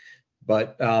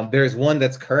 But there's one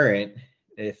that's current.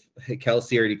 If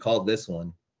Kelsey already called this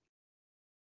one.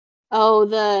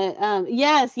 Oh,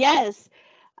 yes.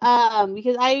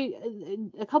 Because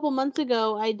a couple months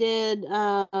ago I did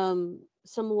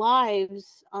some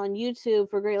lives on YouTube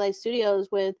for Great Light Studios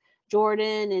with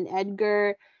Jordan and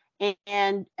Edgar,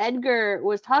 and Edgar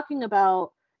was talking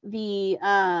about the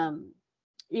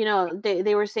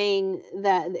they were saying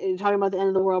that they were talking about the end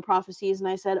of the world prophecies, and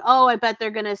I said, oh, I bet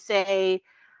they're gonna say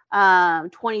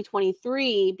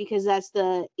 2023 because that's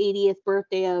the 80th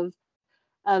birthday of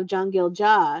of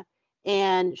Jangil-ja.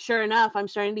 And sure enough, I'm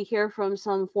starting to hear from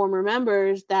some former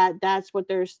members that that's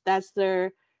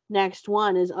their next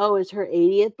one is, oh, it's her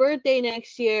 80th birthday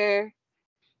next year.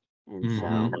 And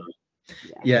Mhm. so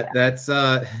Yeah,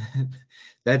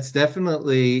 that's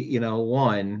definitely,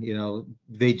 one,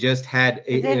 they just had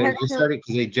Is it her just started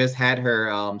because they just had her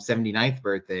 79th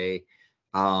birthday.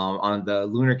 On the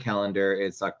lunar calendar,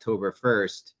 it's October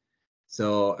 1st.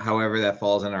 So however that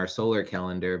falls on our solar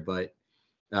calendar, but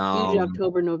usually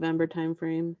October, November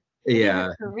timeframe. yeah.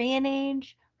 her Korean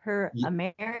age, her Ye-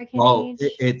 American Well,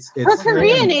 age? it's Her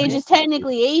Korean Korean. age is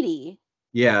technically 80.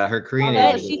 Yeah, her Korean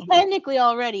Although age. she's technically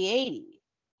already 80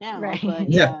 now, Right. but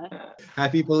Yeah. yeah.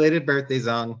 Happy belated birthday,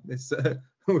 Zong. It's,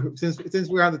 since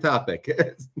we're on the topic.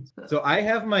 So I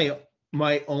have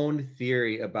my own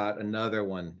theory about another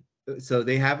one. So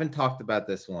they haven't talked about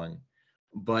this one,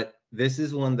 but this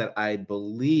is one that I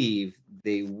believe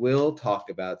they will talk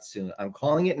about soon. I'm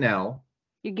calling it now.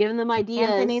 You're giving them ideas.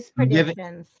 Anthony's I'm giving-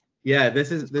 predictions. Yeah,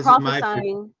 this is my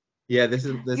prophesying. yeah, this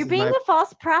is You're is being my a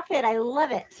false prophet. I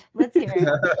love it. Let's hear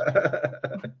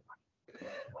it.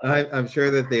 I'm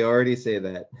sure that they already say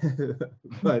that.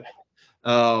 But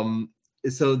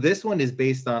so this one is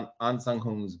based on An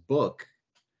Sang-hoon's book.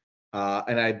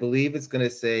 And I believe it's going to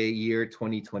say year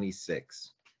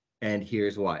 2026. And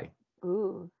here's why.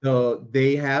 Ooh. So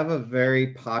they have a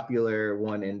very popular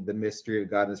one in The Mystery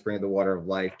of God and the Spring of the Water of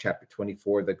Life, chapter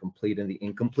 24, The Complete and the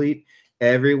Incomplete.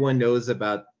 Everyone knows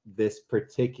about this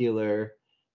particular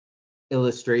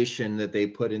illustration that they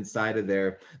put inside of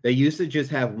there. They used to just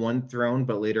have one throne,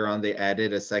 but later on they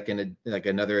added a second, like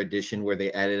another edition where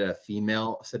they added a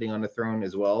female sitting on the throne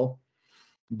as well.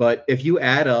 But if you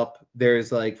add up,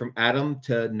 there's like from Adam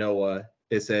to Noah,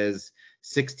 it says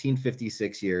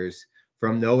 1656 years.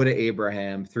 From Noah to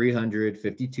Abraham,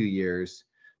 352 years.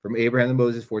 From Abraham to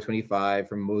Moses, 425.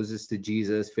 From Moses to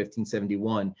Jesus,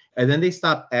 1571. And then they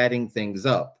stopped adding things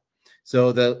up.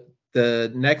 So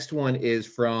the next one is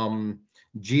from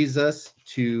Jesus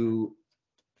to,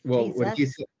 well, what he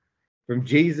said, from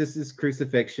Jesus's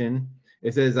crucifixion.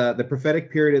 It says the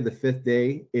prophetic period of the 5th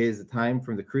day is the time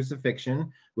from the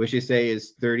crucifixion, which they say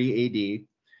is 30 AD,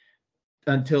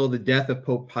 until the death of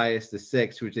Pope Pius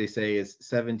VI, which they say is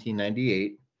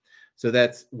 1798. So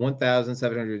that's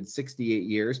 1,768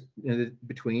 years in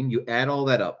between. You add all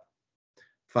that up,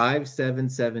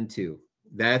 5772.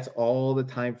 That's all the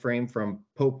time frame from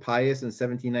Pope Pius in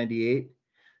 1798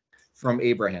 from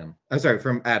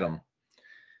from Adam.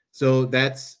 So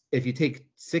that's, if you take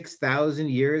 6,000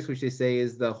 years, which they say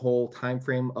is the whole time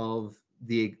frame of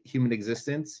the human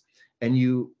existence, and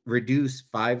you reduce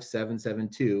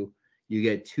 5772, you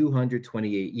get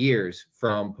 228 years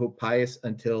from Pope Pius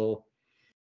until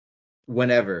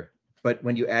whenever. But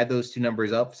when you add those two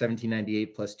numbers up,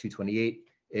 1798 plus 228,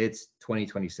 it's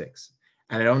 2026.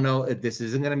 And I don't know if this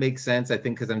isn't going to make sense. I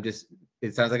think because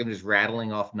it sounds like I'm just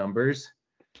rattling off numbers.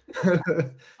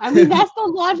 I mean, that's the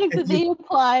logic that they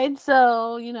applied.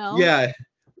 So, Yeah.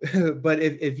 But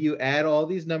if you add all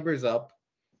these numbers up,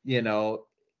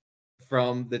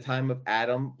 from the time of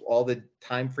Adam, all the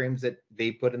time frames that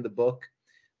they put in the book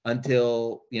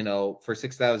until, for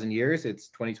 6,000 years, it's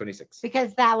 2026.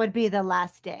 Because that would be the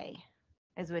last day,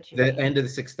 is what you The mean. end of the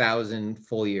 6,000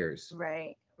 full years.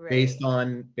 Right. Based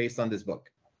on this book.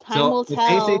 Time will if they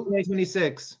tell. say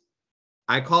 2026,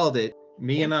 I called it.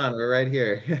 Me and An, we're right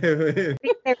here.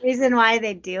 The reason why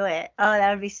they do it. Oh, that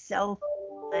would be so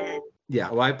fun. Yeah,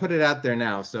 well, I put it out there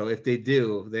now. So if they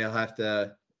do, they'll have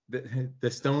to, the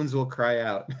stones will cry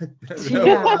out.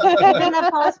 Yeah. Even the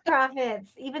false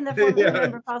prophets, even the former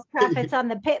member false prophets on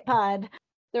the pit pod.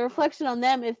 The reflection on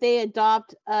them if they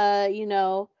adopt, a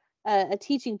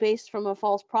teaching based from a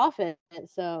false prophet.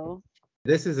 So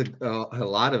This is a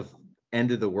lot of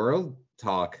end of the world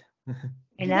talk.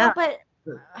 I know. But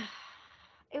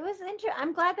it was interesting.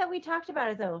 I'm glad that we talked about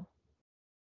it, though.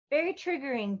 Very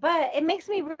triggering, but it makes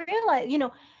me realize,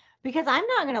 because I'm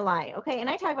not going to lie, okay? And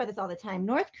I talk about this all the time.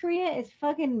 North Korea is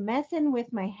fucking messing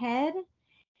with my head.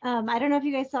 I don't know if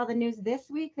you guys saw the news this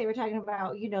week. They were talking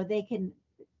about,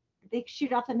 they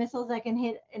shoot off the missiles that can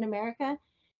hit in America.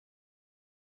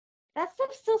 That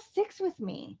stuff still sticks with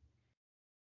me.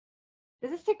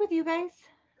 Does it stick with you guys?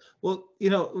 Well,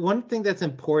 one thing that's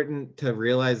important to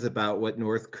realize about what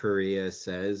North Korea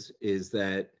says is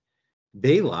that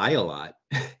they lie a lot.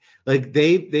 Like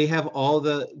they have all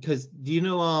because do you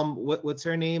know what's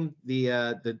her name?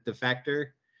 The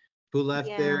factor who left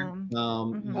there?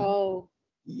 Oh.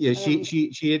 Yeah,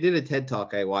 she did a TED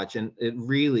talk I watched, and it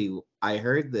really, I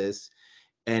heard this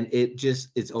and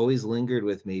it's always lingered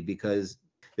with me because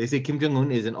they say Kim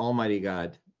Jong-un is an almighty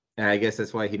God. And I guess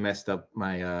that's why he messed up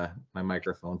my my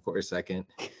microphone for a second.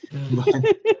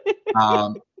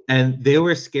 But, and they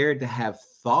were scared to have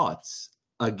thoughts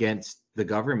against the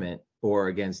government or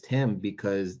against him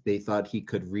because they thought he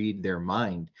could read their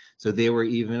mind. So they were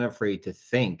even afraid to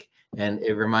think. And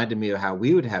it reminded me of how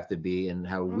we would have to be and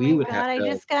how we would have I to.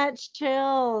 just got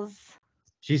chills.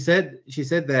 She said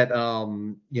that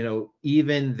you know,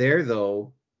 even there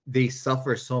though, they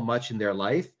suffer so much in their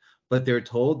life, but they're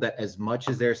told that as much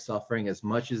as they're suffering, as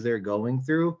much as they're going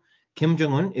through, Kim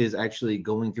Jong-un is actually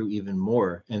going through even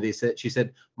more. And she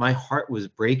said, my heart was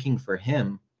breaking for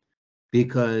him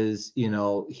because, you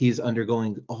know, he's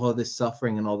undergoing all this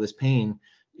suffering and all this pain,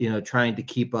 you know, trying to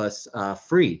keep us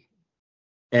free.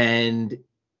 And,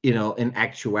 you know, in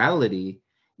actuality,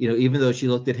 you know, even though she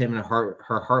looked at him and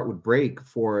her heart would break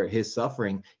for his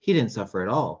suffering, he didn't suffer at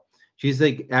all. She's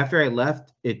like, after I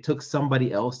left, it took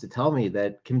somebody else to tell me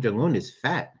that Kim Jong-un is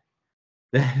fat,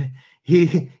 that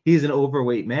he's an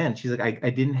overweight man. She's like, I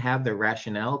didn't have the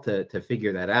rationale to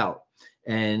figure that out.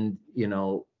 And, you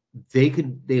know, they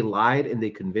lied and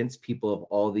they convinced people of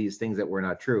all these things that were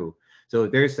not true. So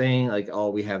if they're saying like, oh,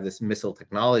 we have this missile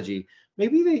technology,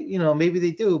 maybe they, you know, maybe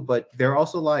they do, but they're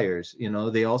also liars. You know,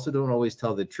 they also don't always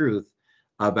tell the truth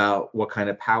about what kind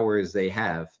of powers they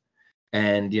have.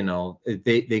 And, you know,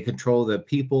 they control the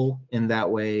people in that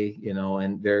way, you know,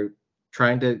 and they're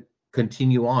trying to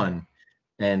continue on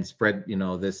and spread, you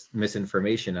know, this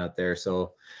misinformation out there.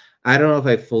 So I don't know if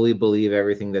I fully believe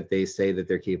everything that they say that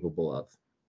they're capable of.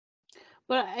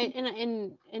 But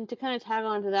and to kind of tag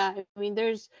on to that, I mean,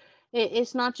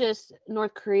 it's not just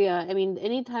North Korea. I mean,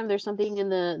 anytime there's something in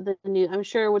the news, I'm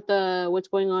sure with what's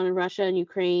going on in Russia and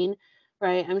Ukraine,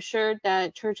 right? I'm sure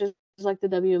that churches like the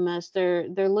WMS,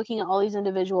 they're looking at all these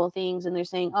individual things and they're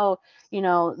saying, oh, you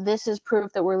know, this is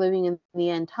proof that we're living in the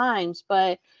end times.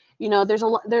 But you know, there's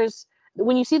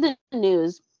when you see the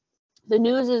news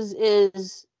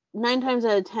is 9 times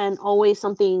out of 10 always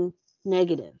something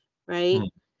negative, right?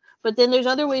 But then there's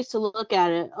other ways to look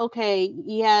at it. Okay,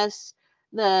 yes,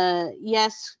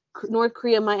 North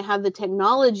Korea might have the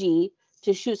technology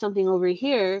to shoot something over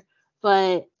here,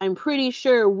 but I'm pretty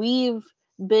sure we've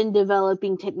been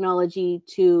developing technology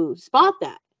to spot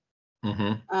that.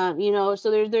 You know, so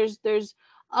there's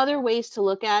other ways to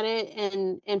look at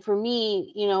it, and for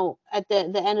me, you know, at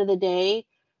the end of the day,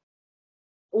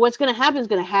 what's going to happen is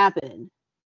going to happen,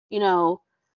 you know,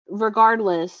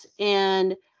 regardless.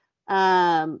 And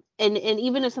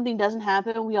even if something doesn't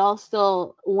happen, we all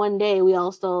still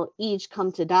each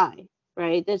come to die,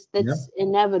 right? That's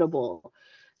inevitable.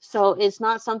 So it's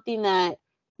not something that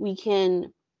we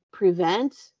can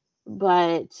prevent,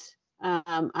 but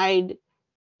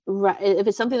if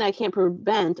it's something that I can't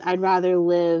prevent, I'd rather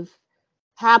live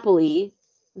happily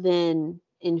than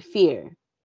in fear.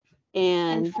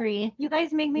 And free. You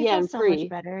guys make me feel so free. much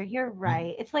better. You're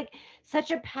right. It's like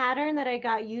such a pattern that I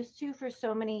got used to for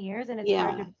so many years, and it's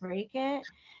hard to break it.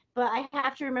 But I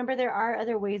have to remember there are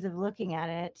other ways of looking at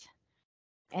it,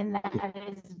 and that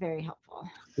is very helpful.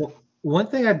 Well, one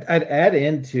thing I'd add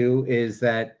into is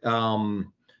that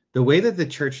the way that the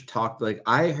church talked, like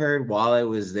I heard while I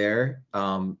was there,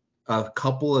 a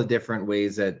couple of different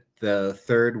ways that the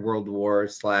Third World War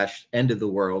 / end of the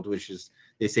world, which is,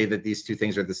 they say that these two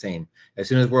things are the same. As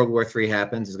soon as World War III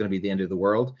happens, it's going to be the end of the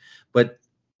world. But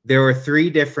there were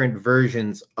 3 different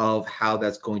versions of how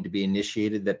that's going to be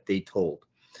initiated that they told.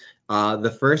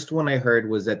 The first one I heard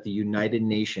was at the United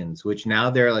Nations, which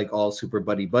now they're like all super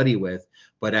buddy with.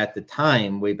 But at the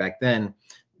time, way back then,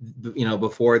 you know,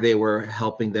 before they were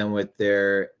helping them with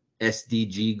their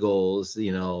SDG goals,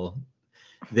 you know,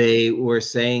 they were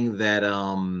saying that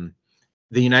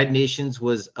the United Nations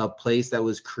was a place that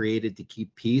was created to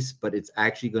keep peace, but it's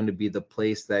actually going to be the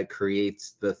place that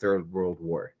creates the Third World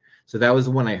War. So that was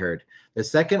the one I heard. The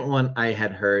second one I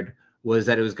had heard was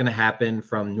that it was going to happen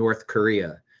from North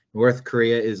Korea. North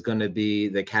Korea is going to be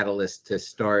the catalyst to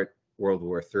start World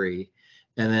War III.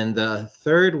 And then the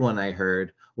third one I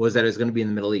heard was that it was going to be in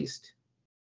the Middle East.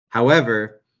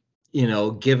 However, you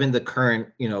know, given the current,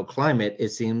 you know, climate, it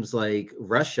seems like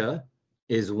Russia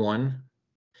is one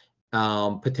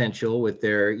potential with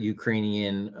their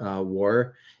Ukrainian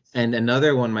war, and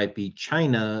another one might be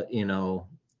China, you know,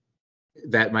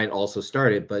 that might also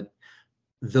start it. But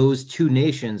those 2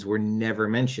 nations were never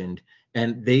mentioned,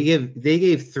 and they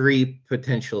gave 3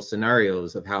 potential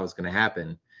scenarios of how it's going to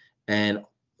happen, and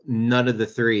none of the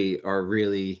 3 are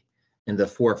really in the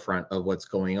forefront of what's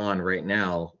going on right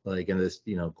now, like in this,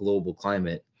 you know, global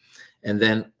climate. And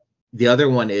then the other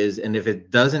one is, and if it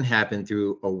doesn't happen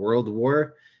through a world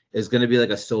war, is going to be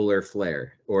like a solar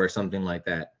flare or something like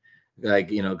that,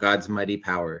 like, you know, God's mighty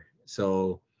power.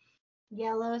 So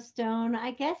Yellowstone,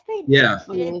 I guess they Yeah.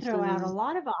 did throw out a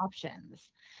lot of options.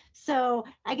 So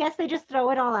I guess they just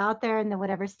throw it all out there and then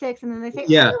whatever sticks, and then they say, "Oh,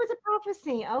 Yeah. it was a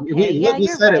prophecy." We, Okay, yeah, we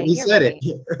you're said it. right. We You're said right.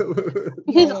 it.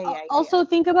 Because Yeah. also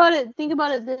think about it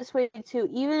this way too.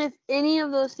 Even if any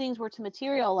of those things were to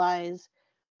materialize,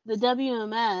 the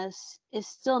WMS is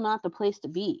still not the place to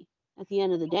be at the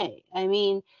end of the day. I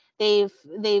mean, they've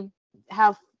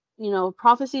have,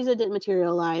 prophecies that didn't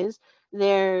materialize.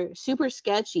 They're super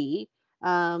sketchy.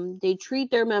 They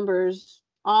treat their members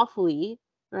awfully,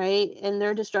 right? And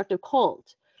they're a destructive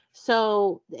cult.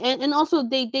 So and also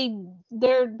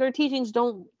their teachings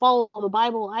don't follow the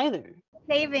Bible either.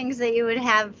 Savings that you would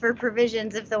have for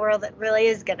provisions if the world really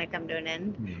is going to come to an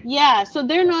end. Yeah, so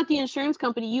they're not the insurance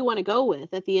company you want to go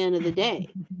with at the end of the day.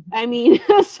 I mean,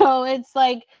 so it's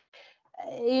like,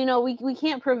 we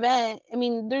can't prevent. I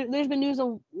mean, there's been news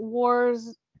of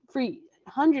wars for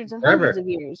hundreds and hundreds Forever. of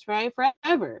years, right?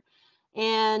 Forever.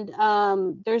 And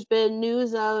there's been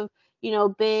news of,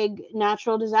 big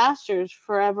natural disasters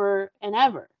forever and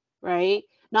ever, right?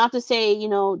 Not to say,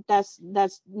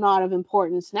 that's not of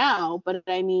importance now, but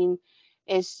I mean,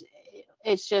 it's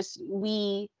just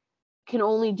we can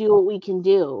only do what we can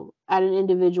do at an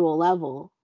individual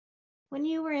level. When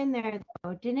you were in there,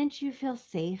 though, didn't you feel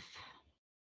safe?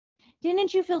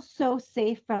 Didn't you feel so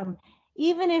safe from,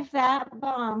 even if that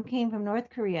bomb came from North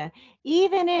Korea,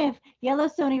 even if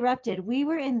Yellowstone erupted, we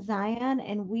were in Zion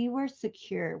and we were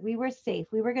secure. We were safe.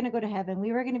 We were going to go to heaven.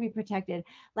 We were going to be protected.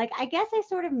 Like, I guess I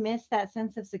sort of miss that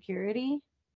sense of security,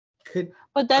 Could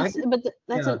But I? that's but th-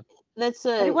 that's Yeah. a that's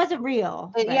but it a wasn't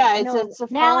real. Right? yeah, I know it's a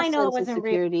now I false know it sense of wasn't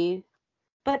real. security.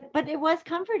 But it was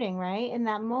comforting, right? In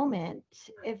that moment,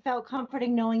 it felt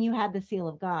comforting knowing you had the seal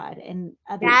of God and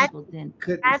other That's people didn't.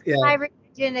 that's why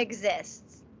religion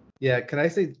exists. Yeah, can I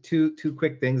say two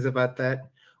quick things about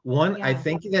that? One, I Yeah.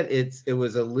 think that it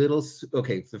was a little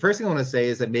okay. The first thing I want to say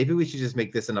is that maybe we should just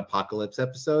make this an apocalypse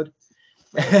episode.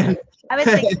 And, I was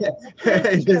thinking,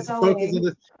 and just Go focus away. on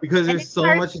this because And there's it's so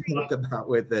part much to three. talk about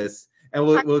with this. And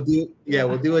we'll do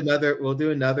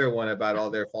another one about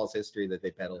all their false history that they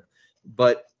peddle.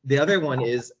 But the other one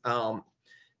is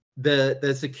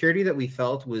the security that we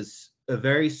felt was a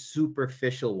very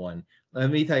superficial one. Let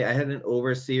me tell you, I had an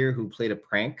overseer who played a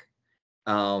prank,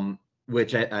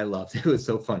 which I loved. It was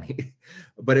so funny,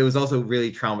 but it was also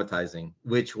really traumatizing,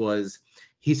 which was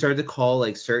he started to call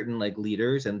like certain like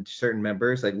leaders and certain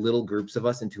members, like little groups of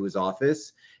us, into his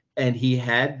office. And he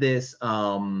had this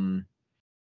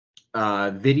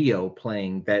video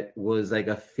playing that was like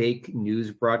a fake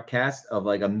news broadcast of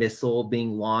like a missile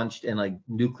being launched and like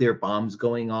nuclear bombs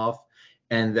going off,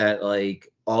 and that like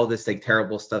all this like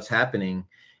terrible stuff's happening.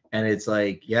 And it's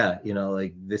like, yeah,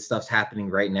 like this stuff's happening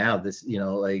right now. This,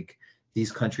 like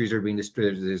these countries are being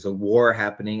destroyed. There's a war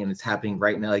happening and it's happening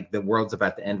right now. Like the world's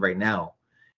about to end right now.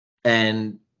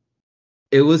 And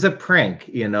it was a prank,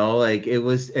 like it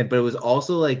was, but it was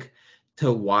also like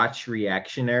to watch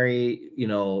reactionary,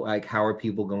 like how are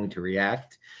people going to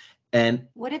react? And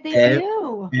What did they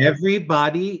do?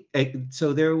 everybody,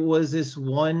 so there was this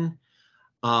one,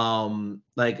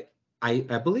 like I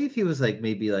believe he was like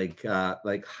maybe like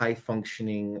high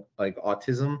functioning like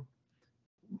autism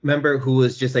member who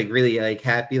was just like really like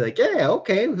happy, like, yeah,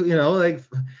 okay, like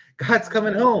God's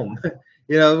coming home.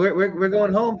 We're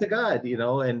going home to God,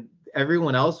 and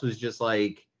everyone else was just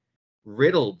like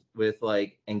riddled with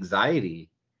like anxiety,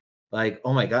 like,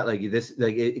 oh my God, like this,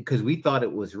 like, because we thought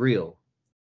it was real.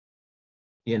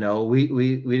 We didn't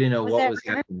know what was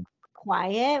happening.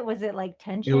 Quiet? Was it like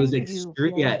tension? It was Could you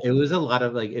extreme. feel Yeah, it? it was a lot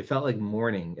of like, it felt like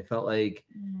mourning. It felt like,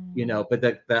 but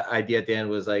the idea at the end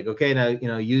was like, okay, now,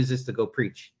 use this to go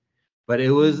preach. But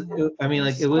it was, I mean,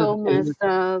 like So messed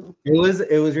up.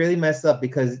 it was really messed up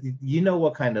because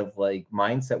what kind of like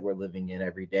mindset we're living in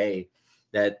every day,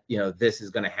 that, this is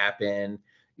going to happen.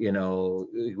 We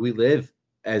live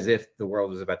as if the world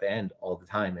was about to end all the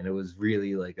time. And it was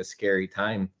really like a scary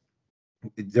time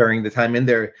during the time in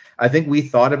there. I think we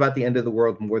thought about the end of the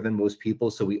world more than most people.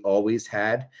 So we always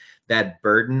had that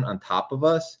burden on top of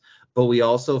us. But we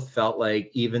also felt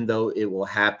like, even though it will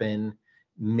happen,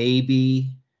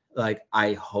 maybe like,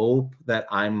 I hope that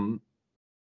I'm,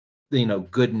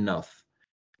 good enough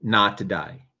not to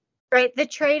die. Right. The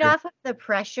trade-off of the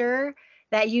pressure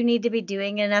that you need to be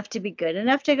doing enough to be good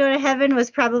enough to go to heaven was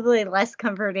probably less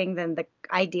comforting than the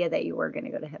idea that you were going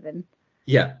to go to heaven.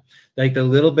 Yeah. Like the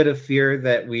little bit of fear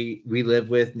that we live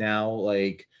with now,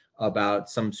 like about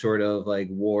some sort of like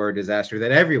war, disaster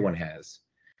that everyone has,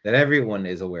 that everyone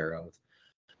is aware of.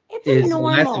 It's a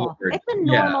normal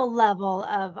Yeah. level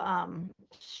of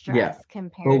stress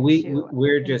compared But to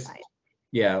we're inside. just,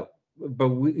 yeah, but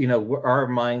we, you know, our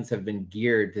minds have been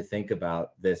geared to think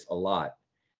about this a lot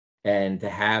and to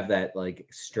have that like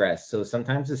stress. So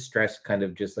sometimes the stress kind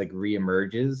of just like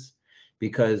reemerges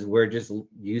because we're just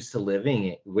used to living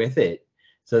it with it.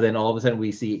 So then all of a sudden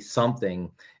we see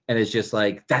something and it's just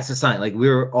like, that's a sign. Like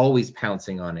we're always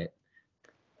pouncing on it.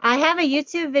 I have a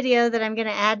YouTube video that I'm going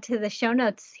to add to the show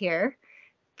notes here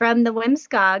from the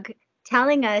Whimscog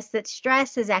telling us that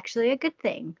stress is actually a good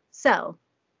thing. So,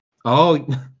 Oh,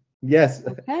 yes.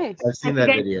 Okay. I've seen if that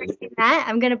you guys video. have seen that,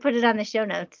 I'm going to put it on the show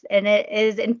notes. And it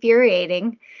is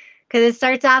infuriating because it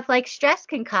starts off like stress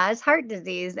can cause heart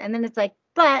disease. And then it's like,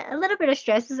 but a little bit of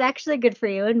stress is actually good for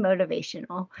you and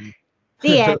motivational.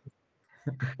 The end.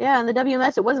 Yeah, in the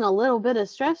WMS, it wasn't a little bit of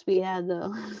stress we had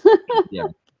though. Yeah.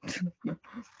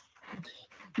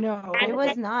 No, it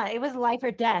was not. It was life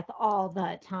or death all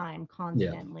the time,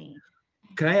 constantly.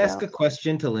 Can I ask a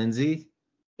question to Lindsay?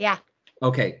 Yeah.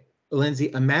 Okay,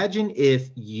 Lindsay, imagine if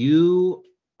you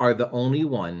are the only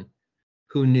one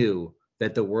who knew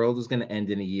that the world was going to end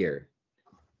in a year.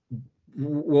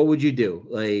 What would you do?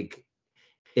 Like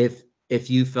if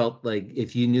you felt like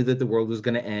if you knew that the world was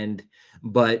going to end,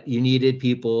 but you needed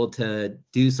people to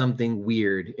do something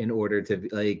weird in order to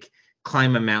like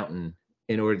climb a mountain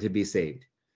in order to be saved.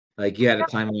 Like you had to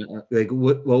climb, like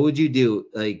what would you do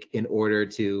like in order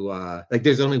to like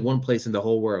there's only one place in the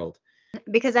whole world.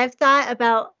 Because I've thought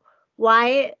about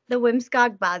why the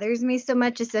Whimscog bothers me so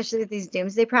much, especially with these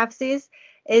doomsday prophecies,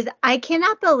 is I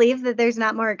cannot believe that there's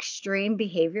not more extreme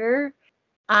behavior.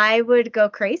 I would go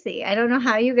crazy. I don't know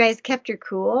how you guys kept your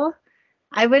cool.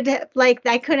 I would like,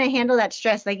 I couldn't handle that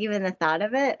stress, like even the thought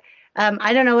of it.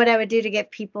 I don't know what I would do to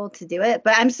get people to do it,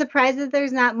 but I'm surprised that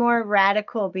there's not more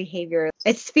radical behavior.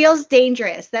 It feels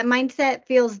dangerous. That mindset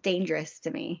feels dangerous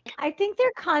to me. I think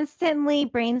they're constantly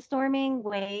brainstorming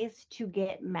ways to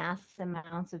get mass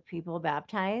amounts of people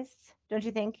baptized. Don't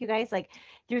you think, you guys? Like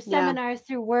through Yeah. seminars,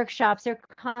 through workshops, they're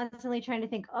constantly trying to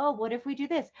think, oh, what if we do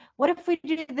this? What if we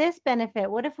do this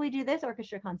benefit? What if we do this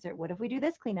orchestra concert? What if we do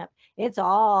this cleanup? It's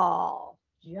all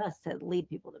just to lead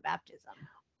people to baptism.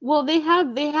 Well, they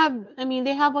have I mean,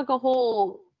 they have like a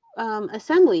whole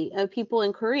assembly of people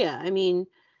in Korea. I mean,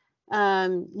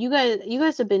 you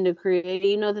guys have been to Korea.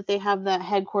 You know that they have that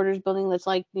headquarters building that's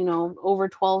like, you know, over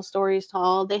 12 stories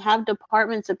tall. They have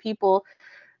departments of people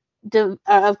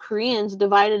of Koreans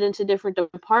divided into different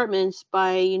departments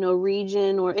by, you know,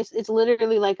 region, or it's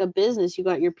literally like a business. You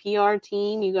got your PR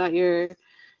team, you got your,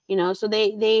 you know, so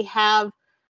they have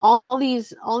all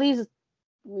these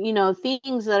you know,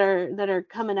 things that are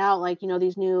coming out, like, you know,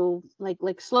 these new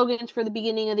like slogans for the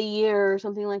beginning of the year or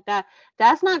something like that.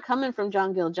 That's not coming from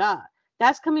John Gil-ja.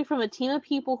 That's coming from a team of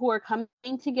people who are coming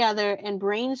together and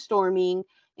brainstorming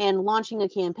and launching a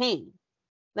campaign.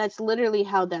 That's literally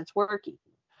how that's working.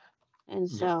 And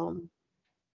so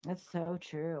That's so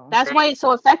true. that's why it's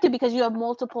so effective, because you have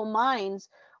multiple minds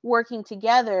working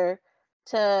together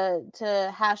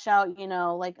to hash out, you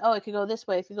know, like, oh, it could go this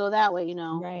way, it could go that way, you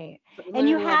know. Right. And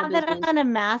you Literally like a have that business. on a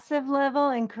massive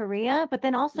level in Korea, but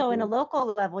then also in a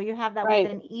local level, you have that Right.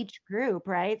 within each group,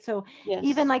 right? So Yes.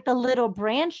 even like the little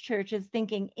branch church is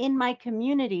thinking, in my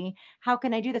community, how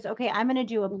can I do this? Okay, I'm going to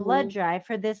do a blood drive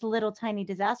for this little tiny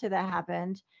disaster that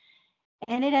happened.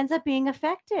 And it ends up being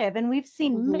effective. And we've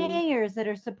seen mayors that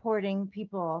are supporting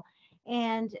people.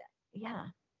 And yeah.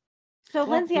 So,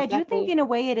 Yeah, Lindsay, I do think exactly. in a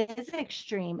way it is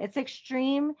extreme. It's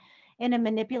extreme in a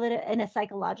manipulative, in a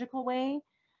psychological way.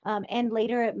 And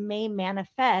later it may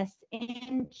manifest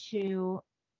into,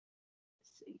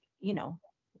 you know,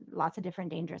 lots of different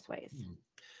dangerous ways,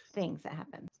 things that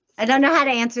happen. I don't know how to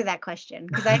answer that question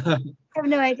because I have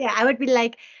no idea. I would be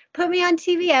like, put me on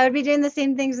TV. I would be doing the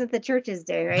same things that the churches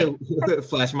do, right?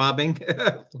 Flash mobbing.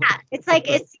 Yeah, it's like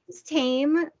it seems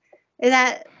tame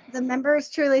that the members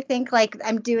truly think like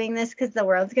I'm doing this because the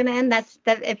world's gonna end. That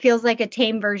it feels like a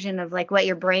tame version of like what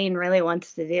your brain really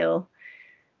wants to do.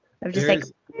 I'm just like,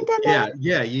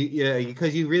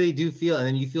 because you really do feel, and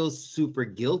then you feel super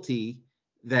guilty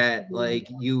that like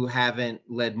you haven't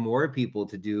led more people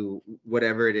to do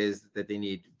whatever it is that they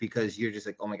need, because you're just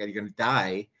like, oh my God, you're gonna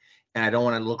die. And I don't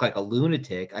want to look like a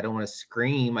lunatic. I don't want to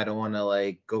scream. I don't want to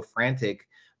like go frantic.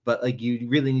 But like you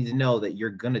really need to know that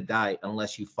you're gonna die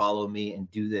unless you follow me and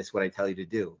do this what I tell you to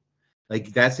do.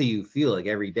 Like that's how you feel like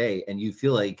every day, and you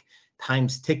feel like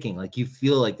time's ticking. Like you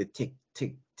feel like the tick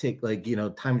tick tick, like, you know,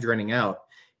 time's running out,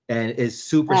 and it's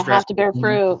super stressful. I have to bear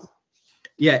fruit.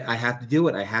 Yeah, I have to do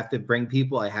it. I have to bring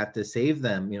people. I have to save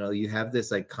them. You know, you have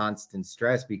this like constant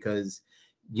stress because,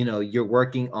 you know, you're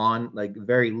working on like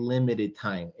very limited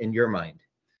time in your mind.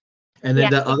 And then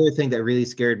the other thing that really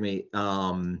scared me,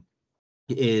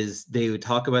 is they would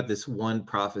talk about this one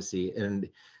prophecy, and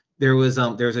there was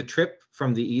a trip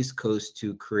from the East Coast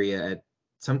to Korea at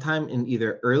sometime in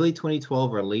either early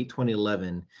 2012 or late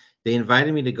 2011. They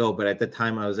invited me to go, but at the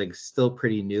time I was like still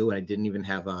pretty new and I didn't even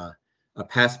have a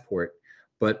passport.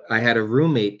 But I had a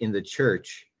roommate in the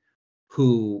church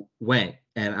who went,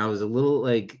 and I was a little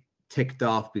like ticked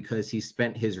off because he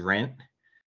spent his rent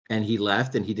and he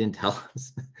left and he didn't tell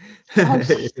us.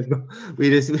 we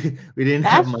didn't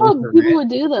have That's money what for people rent. would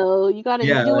do, though. You got to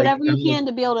Yeah, do like, whatever you I'm like, can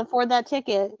to be able to afford that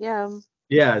ticket. Yeah.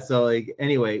 yeah, so like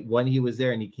anyway, when he was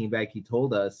there and he came back, he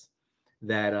told us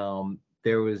that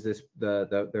there was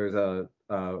there's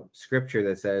a scripture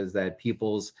that says that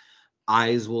people's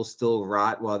eyes will still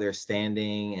rot while they're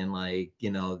standing, and like, you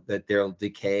know, that they'll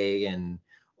decay and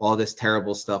all this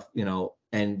terrible stuff, you know.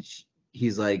 And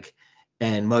he's like,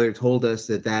 and mother told us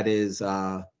that is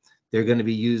they're going to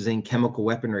be using chemical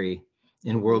weaponry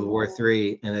in World War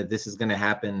III, and that this is going to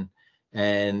happen,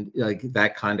 and like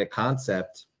that kind of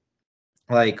concept,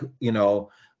 like, you know,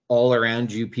 all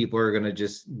around you people are going to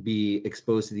just be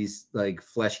exposed to these like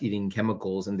flesh-eating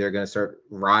chemicals, and they're going to start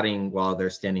rotting while they're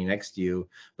standing next to you,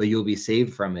 but you'll be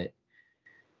saved from it.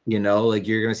 You know, like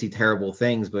you're going to see terrible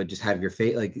things, but just have your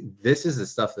faith. Like, this is the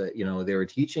stuff that, you know, they were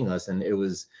teaching us, and it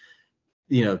was,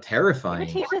 you know, They would terrifying.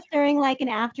 teach us during like an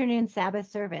afternoon Sabbath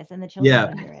service, and the children Yeah,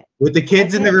 would hear it. with the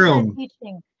kids in the This is a room.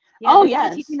 teaching. Oh, this is a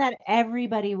yes. teaching that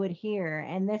everybody would hear,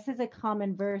 and this is a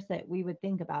common verse that we would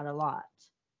think about a lot.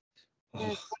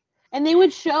 Yes. And they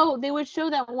would show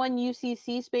that one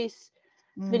UCC space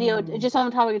video, just on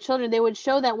the topic of children. They would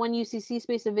show that one UCC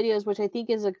space of videos, which I think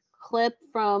is a clip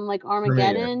from like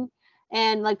Armageddon,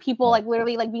 and like people like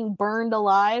literally like being burned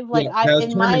alive. Like, Yeah, that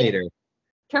was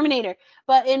Terminator.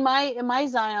 But in my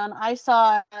Zion, I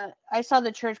saw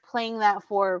the church playing that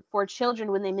for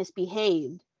children when they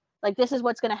misbehaved. Like, this is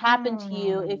what's going to happen to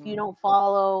you if you don't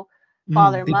follow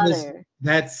father, because mother.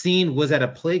 that scene was at a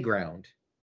playground.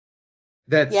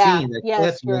 That Yeah, scene, that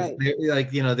yes, clip was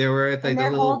like, you know, they were at like And the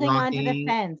they're little holding onto the rocking.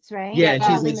 fence, right? Yeah, and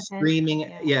she's Holding like the fence.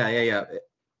 screaming.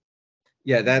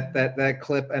 Yeah, that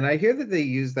clip. And I hear that they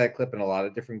use that clip in a lot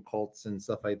of different cults and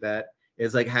stuff like that.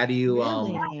 It's like, how do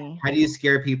you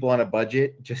scare people on a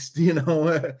budget? Just, you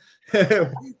know,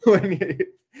 when you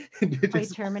Play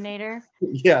Terminator.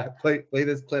 Yeah, play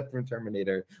this clip from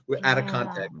Terminator out of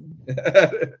context.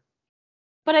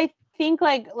 But I think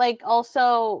like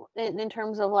also in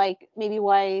terms of like maybe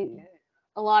why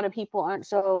a lot of people aren't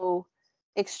so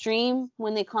extreme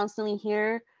when they constantly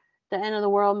hear the end of the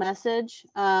world message.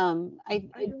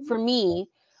 For me,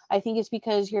 I think it's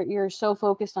because you're so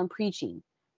focused on preaching.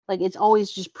 Like, it's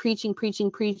always just preaching,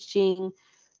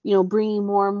 you know, bringing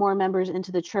more and more members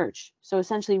into the church. So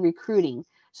essentially recruiting.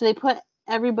 So they put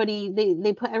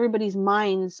everybody's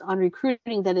minds on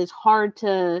recruiting, that it's hard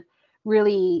to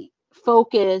really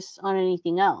focus on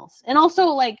anything else. And also,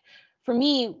 like, for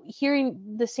me,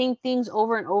 hearing the same things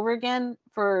over and over again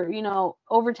for, you know,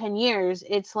 over 10 years,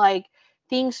 it's like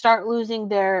things start losing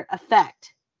their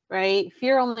effect, right?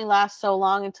 Fear only lasts so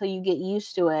long until you get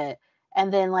used to it.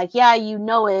 And then, like, yeah, you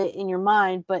know it in your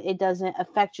mind, but it doesn't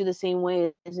affect you the same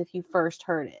way as if you first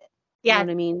heard it. Yeah. You know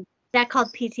what I mean? That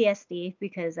called PTSD,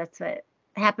 because that's what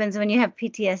happens when you have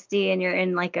PTSD and you're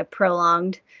in like a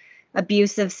prolonged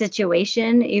abusive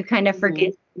situation. You kind of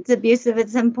forget it's abusive at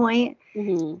some point.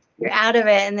 You're out of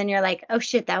it, and then you're like, oh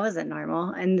shit, that wasn't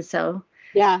normal. And so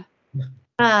yeah,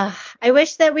 I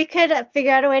wish that we could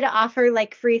figure out a way to offer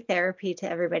like free therapy to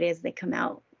everybody as they come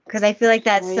out, because I feel like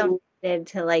that's so needed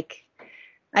to, like,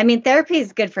 I mean, therapy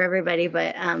is good for everybody,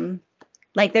 but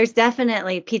like, there's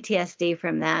definitely PTSD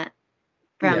from that.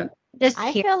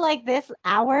 I feel like this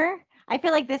hour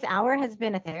has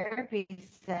been a therapy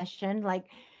session, like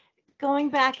going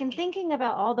back and thinking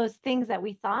about all those things that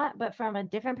we thought, but from a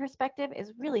different perspective,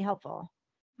 is really helpful.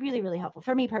 Really, really helpful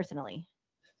for me personally.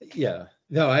 Yeah,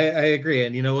 no, I agree.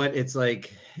 And you know what? It's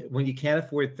like, when you can't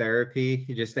afford therapy,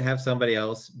 just to have somebody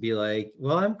else be like,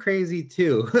 well, I'm crazy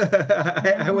too.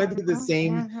 I went through the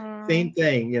same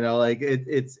thing, you know, like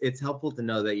it's helpful to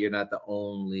know that you're not the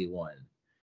only one.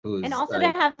 And also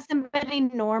to have somebody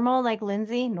normal, like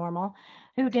Lindsay,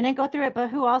 who didn't go through it, but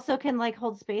who also can like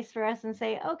hold space for us and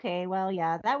say, okay, well,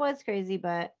 yeah, that was crazy,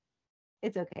 but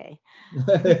it's okay.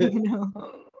 You know?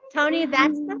 Tony,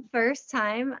 that's the first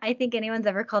time I think anyone's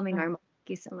ever called me normal. Thank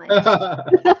you so much.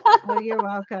 Oh, you're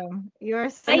welcome. You're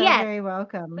so very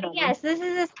welcome. But yes, this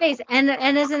is a space. And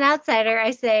as an outsider,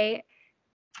 I say,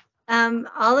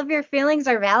 all of your feelings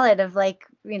are valid, of like,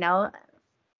 you know,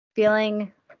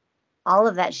 feeling all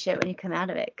of that shit when you come out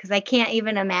of it. Because I can't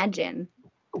even imagine.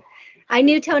 I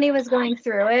knew Tony was going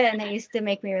through it, and it used to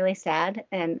make me really sad.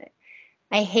 And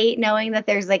I hate knowing that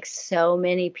there's like so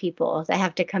many people that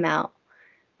have to come out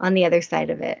on the other side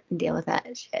of it and deal with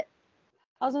that shit.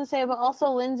 I was gonna say, but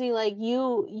also Lindsay, like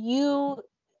your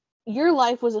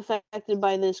life was affected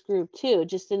by this group too,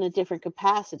 just in a different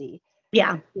capacity.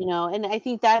 Yeah. You know, and I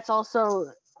think that's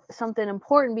also something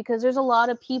important, because there's a lot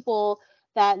of people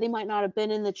that they might not have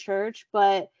been in the church,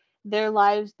 but their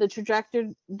lives, the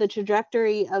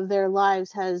trajectory of their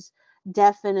lives has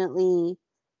definitely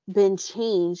been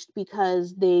changed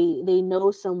because they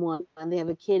know someone, and they have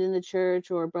a kid in the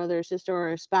church, or a brother or sister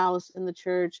or a spouse in the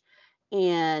church,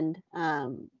 and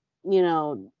you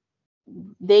know,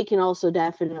 they can also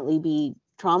definitely be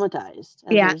traumatized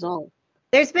as a result.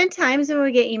 There's been times when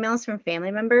we get emails from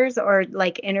family members or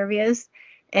like interviews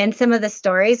and some of the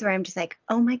stories where I'm just like,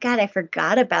 oh my God, I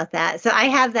forgot about that. So I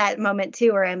have that moment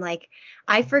too where I'm like,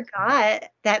 I forgot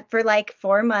that for like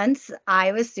 4 months,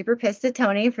 I was super pissed at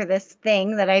Tony for this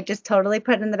thing that I just totally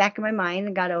put in the back of my mind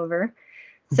and got over.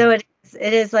 So it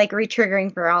is like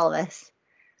re-triggering for all of us.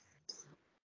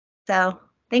 So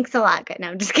thanks a lot. No,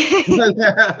 I'm just kidding.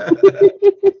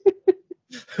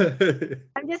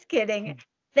 I'm just kidding.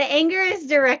 The anger is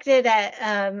directed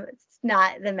at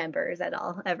not the members at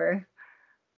all, ever.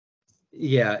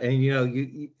 Yeah, and you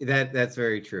know, that's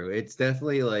very true. It's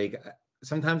definitely like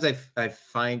sometimes I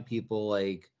find people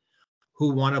like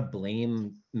who want to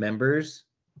blame members.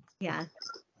 Yeah.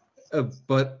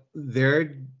 But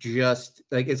they're just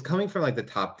like, it's coming from like the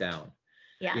top down.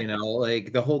 Yeah. You know,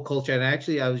 like the whole culture. And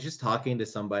actually, I was just talking to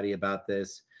somebody about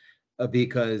this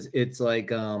because it's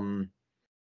like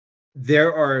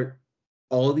there are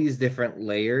all these different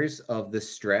layers of the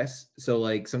stress. So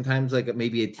like sometimes like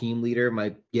maybe a team leader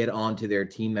might get onto their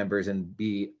team members and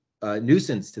be a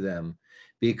nuisance to them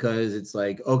because it's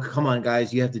like, oh, come on,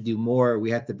 guys, you have to do more.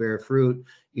 We have to bear fruit,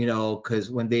 you know,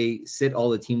 because when they sit all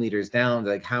the team leaders down,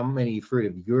 like, how many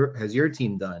fruit has your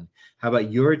team done? How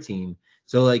about your team?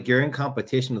 So like you're in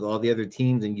competition with all the other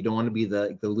teams and you don't want to be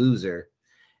the loser.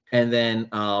 And then,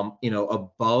 you know,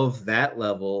 above that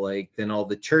level, like then all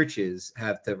the churches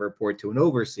have to report to an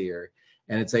overseer.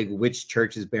 And it's like, which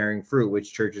church is bearing fruit?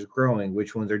 Which church is growing?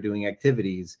 Which ones are doing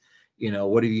activities? You know,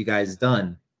 what have you guys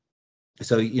done?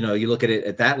 So, you know, you look at it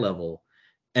at that level.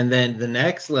 And then the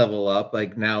next level up,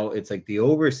 like now it's like the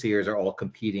overseers are all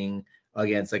competing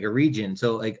against like a region.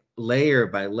 So like layer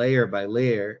by layer by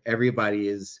layer, everybody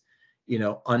is, you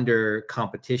know, under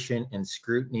competition and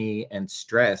scrutiny and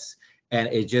stress. And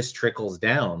it just trickles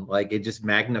down, like it just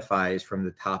magnifies from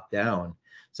the top down.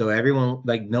 So everyone,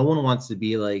 like no one wants to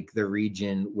be like the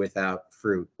region without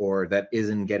fruit or that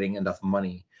isn't getting enough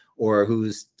money or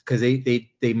who's, because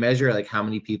they measure like how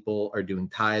many people are doing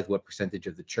tithe, what percentage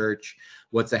of the church,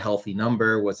 what's a healthy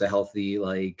number, what's a healthy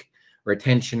like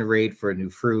retention rate for new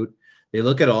fruit. They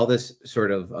look at all this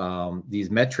sort of these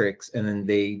metrics and then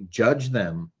they judge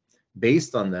them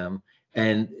based on them.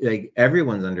 And like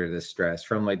everyone's under this stress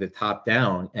from like the top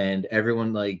down, and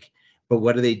everyone like, but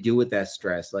what do they do with that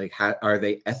stress? Like, how are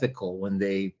they ethical when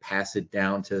they pass it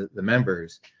down to the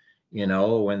members? You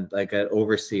know, when like an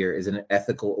overseer is an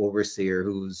ethical overseer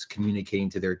who's communicating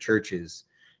to their churches,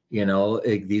 you know,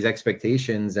 like, these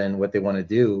expectations and what they want to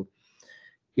do,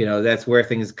 you know, that's where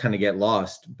things kind of get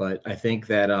lost. But I think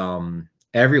that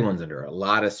everyone's under a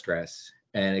lot of stress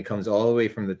and it comes all the way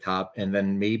from the top. And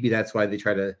then maybe that's why they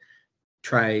try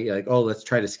like, oh, let's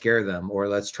try to scare them, or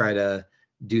let's try to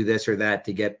do this or that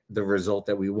to get the result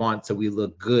that we want, so we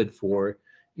look good for,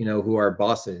 you know, who our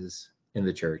boss is in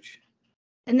the church.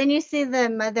 And then you see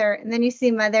mother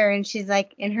and she's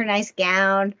like in her nice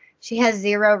gown. She has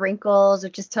 0 wrinkles,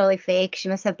 which is totally fake. She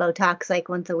must have Botox like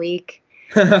once a week.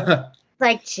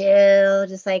 Like chill,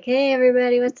 just like, hey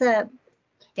everybody, what's up?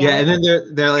 Yeah, and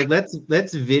then they're like,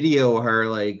 let's video her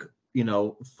like, you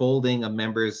know, folding a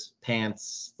member's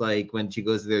pants like when she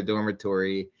goes to their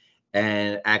dormitory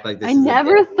and act like this. I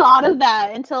never thought of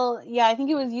that until, I think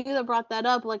it was you that brought that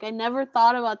up. Like, I never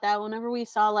thought about that whenever we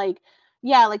saw like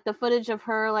the footage of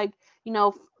her, like, you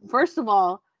know, first of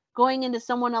all, going into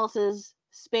someone else's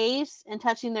space and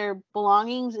touching their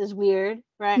belongings is weird,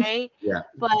 right? Yeah.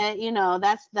 But, you know,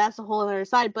 that's a whole other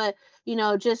side. But, you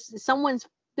know, just someone's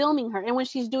filming her, and when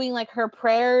she's doing like her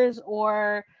prayers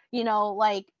or, you know,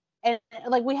 like, and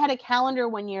like we had a calendar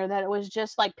one year that it was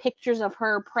just like pictures of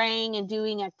her praying and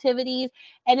doing activities,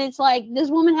 and it's like this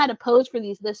woman had to pose for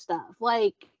this stuff.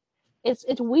 Like, it's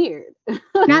weird.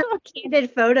 Not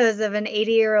candid photos of an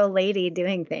 80-year-old lady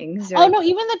doing things. Oh no,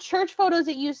 even the church photos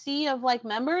that you see of like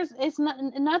members, it's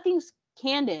nothing's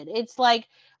candid. It's like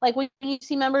when you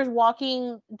see members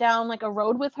walking down like a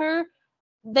road with her,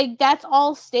 that's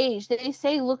all staged. They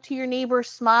say look to your neighbor,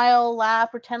 smile,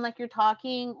 laugh, pretend like you're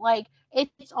talking. Like,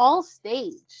 it's all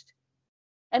staged.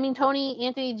 I mean, Tony,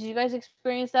 Anthony, did you guys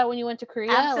experience that when you went to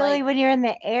Korea? Absolutely. Like, When you're in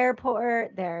the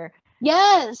airport, they're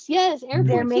yes, they're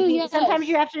airport too. making. Yes. Sometimes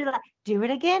you have to like, do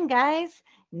it again, guys.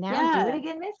 Now do Yeah. it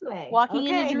again this way. Walking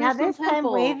into Okay, now Jerusalem this time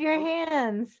Temple. wave your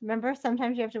hands. Remember,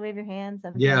 sometimes you have to wave your hands.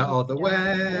 Sometimes Yeah, it's all the just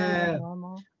way.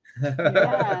 normal.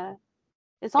 Yeah.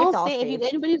 It's all all staged. If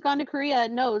staged. anybody who's gone to Korea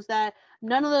knows that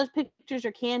none of those pictures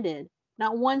are candid.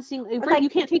 Not one single. Like- you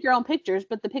can't take your own pictures,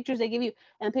 but the pictures they give you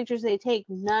and the pictures they take,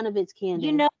 none of it's candid.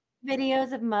 You know,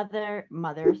 videos of mother,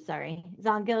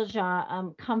 Zhang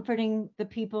Gilja, comforting the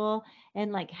people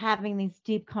and like having these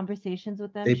deep conversations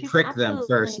with them. They She's prick them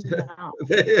first.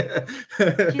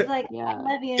 absolutely She's like, Yeah. I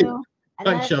love you. I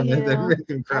Punch love them and then you. make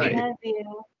them I cry. love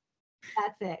you.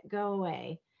 That's it. Go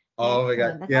away. Oh my Next God.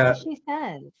 one. That's Yeah. all she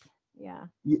says. Yeah.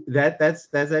 That's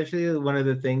actually one of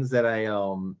the things that I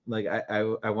like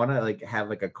I want to like have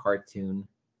like a cartoon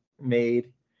made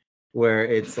where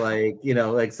it's like, you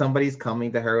know, like somebody's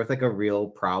coming to her with like a real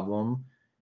problem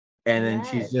and then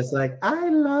she's just like, I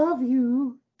love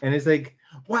you, and it's like,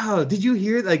 wow, did you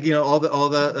hear, like, you know, all the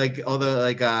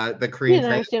the You Korean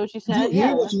didn't understand what she did you said. hear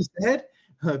Yeah. what she said?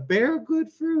 Bear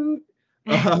good fruit.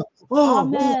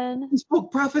 Amen. You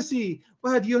spoke prophecy.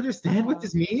 Wow, do you understand what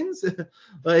this means?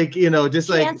 Like, you know, just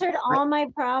She like answered all my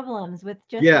problems with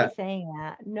just Yeah. by saying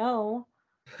that. No.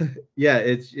 yeah,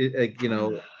 it's like, you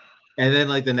know, and then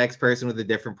like the next person with a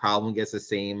different problem gets the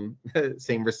same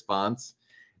same response,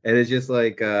 and it's just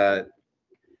like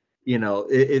you know,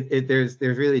 there's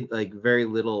really like very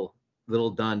little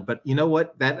done. But you know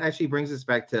what, that actually brings us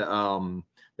back to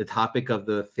the topic of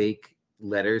the fake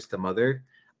letters to mother.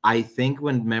 I think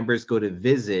when members go to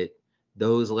visit,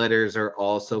 those letters are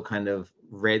also kind of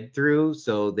read through,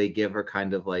 so they give her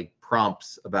kind of like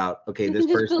prompts about, okay, You this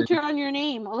can just person, filter on your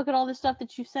name. Look at all the stuff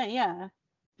that you sent. Yeah.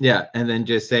 yeah, and then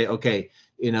just say, okay,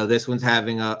 you know, this one's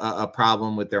having a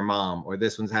problem with their mom, or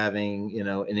this one's having, you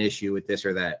know, an issue with this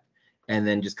or that, and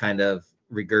then just kind of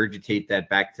regurgitate that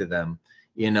back to them.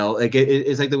 You know, like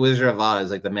it's like the Wizard of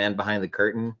Oz, like the man behind the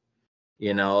curtain.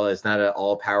 You know, it's not an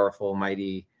all-powerful,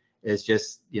 mighty. It's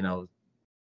just, you know,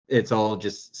 it's all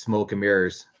just smoke and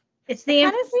mirrors. It's It the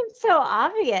kind of seems so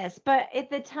obvious, but at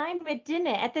the time it didn't.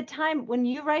 At the time, when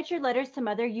you write your letters to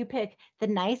mother, you pick the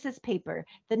nicest paper,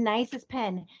 the nicest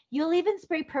pen. You'll even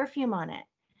spray perfume on it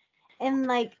and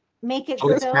like make it Oh,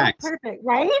 it's so facts. perfect,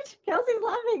 right? Kelsey's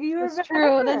laughing. You That's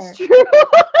remember. true. That's true.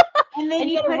 And then And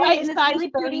you you put write it in this size really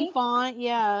 30 pretty. font.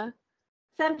 Yeah.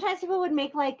 Sometimes people would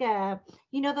make like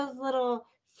you know, those little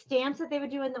stamps that they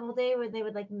would do in the old day where they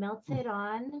would like melt it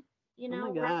on. You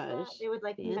Oh know, my gosh. they would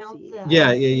like melt Fancy. the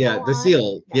Yeah. The on.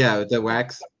 seal. Yeah, the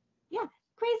wax. Yeah,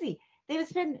 crazy. They would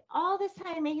spend all this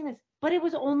time making this, but it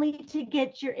was only to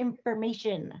get your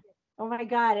information. Oh my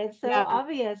God, it's so Yeah.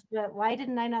 obvious, but why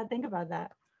didn't I not think about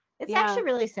that? It's Yeah. actually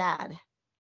really sad.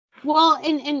 Well,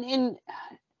 and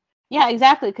yeah,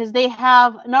 exactly, because they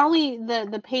have not only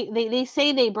they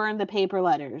say they burn the paper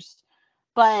letters,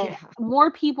 but Yeah. more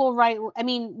people write. I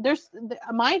mean,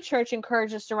 my church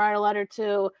encourages us to write a letter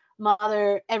to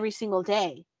mother every single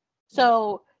day.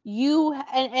 So you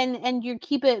and you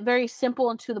keep it very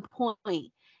simple and to the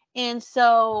point. And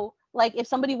so, like, if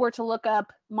somebody were to look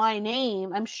up my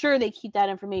name, I'm sure they keep that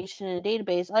information in a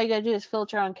database. All you gotta do is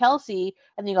filter on Kelsey,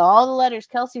 and you go all the letters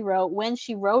Kelsey wrote, when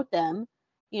she wrote them,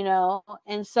 you know.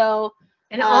 And so,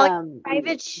 and all your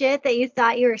private shit that you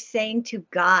thought you were saying to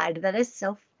God. That is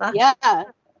so fucked.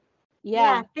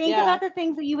 Yeah. Think about the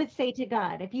things that you would say to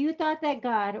God. If you thought that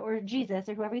God or Jesus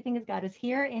or whoever you think is God is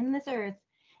here in this earth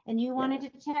and you wanted to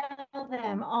tell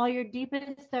them all your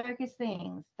deepest, darkest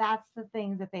things, that's the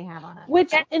things that they have on us.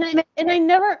 Which I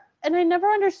never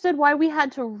understood why we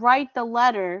had to write the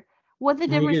letter. What the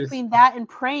difference between that and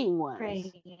praying was.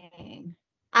 Praying.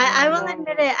 I will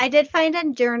admit it. I did find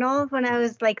a journal when I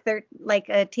was like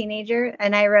a teenager,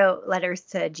 and I wrote letters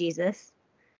to Jesus.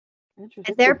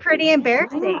 And they're pretty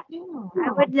embarrassing.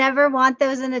 I would never want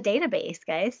those in a database,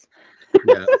 guys.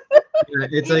 Yeah.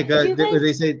 It's like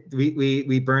they say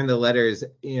we burn the letters,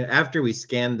 you know, after we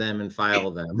scan them and file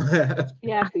them.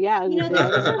 Yeah. You know,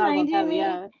 this is reminding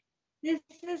me. This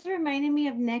is reminding me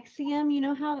of Nexium. You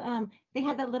know how they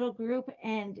had that little group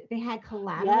and they had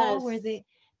collateral where they.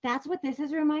 That's what this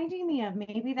is reminding me of.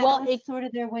 Maybe that was sort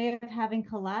of their way of having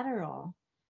collateral.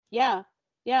 Yeah,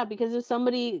 because if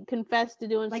somebody confessed to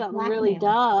doing like something really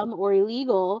dumb or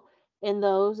illegal in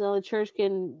those, the church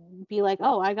can be like,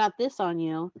 "Oh, I got this on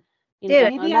you." Dude,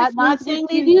 I'm not saying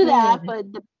they do that,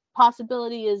 but the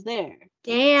possibility is there.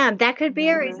 Damn, that could be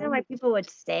a reason why people would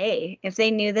stay if they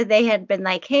knew that they had been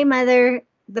like, "Hey, mother,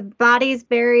 the body's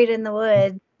buried in the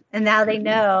woods," and now they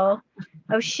know.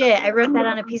 Oh shit! I wrote that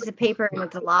on a piece of paper and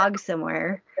it's a log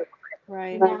somewhere.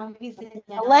 Right. Now he's in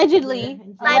the Allegedly.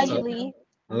 and- Allegedly.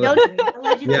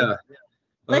 Don't Yeah.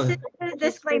 listen to the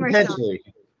disclaimer song. Potentially.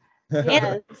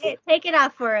 Yes. Take it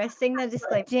off for us. Sing the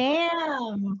disclaimer.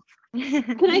 Damn.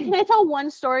 Can I tell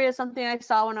one story of something I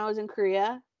saw when I was in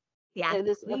Korea? Yeah.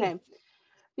 Okay.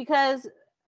 Because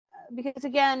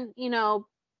again,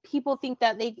 people think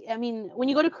that when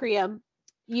you go to Korea,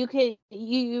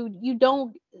 you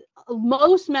don't,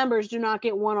 most members do not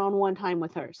get one-on-one time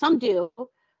with her. Some do.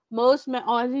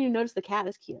 I didn't even notice the cat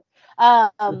is cute.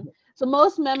 So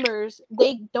most members,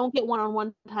 they don't get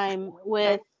one-on-one time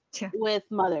with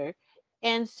mother.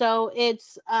 And so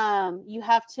it's you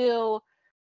have to,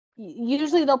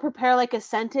 usually they'll prepare like a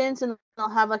sentence and they'll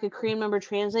have like a Korean member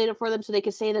translate it for them so they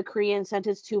can say the Korean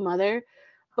sentence to mother.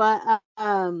 But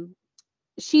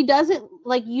she doesn't,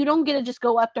 like, you don't get to just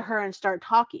go up to her and start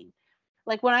talking.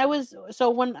 Like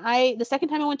the second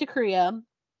time I went to Korea,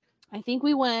 I think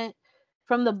we went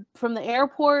from the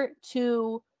airport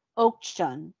to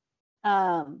Okcheon,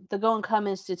 the Go and Come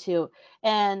Institute,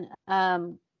 and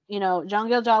Jang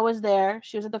Gil-ja was there.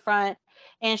 She was at the front,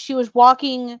 and she was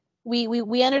walking.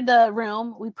 We entered the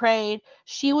room. We prayed.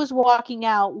 She was walking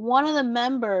out. One of the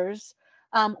members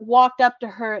walked up to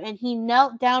her, and he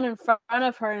knelt down in front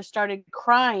of her and started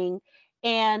crying.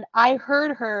 And I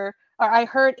heard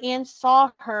and saw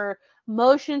her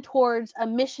motion towards a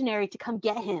missionary to come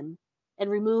get him and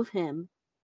remove him.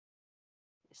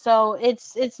 So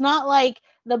it's not like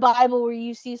the Bible where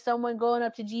you see someone going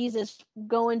up to Jesus,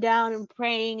 going down and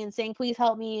praying and saying, please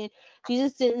help me.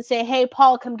 Jesus didn't say, hey,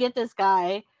 Paul, come get this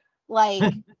guy. Like,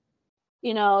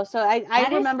 so I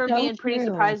remember being pretty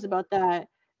surprised about that,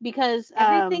 because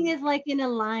everything is like in a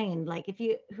line. Like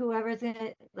whoever's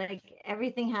gonna, like,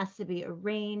 everything has to be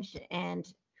arranged, and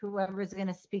whoever's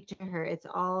gonna speak to her, it's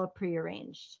all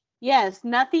prearranged. Yes,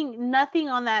 nothing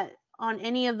on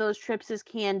any of those trips is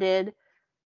candid.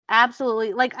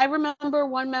 Absolutely. Like, I remember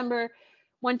one member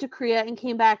went to Korea and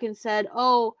came back and said,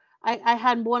 oh, I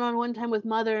had one-on-one time with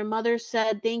mother, and mother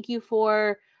said, thank you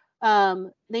for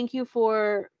relocating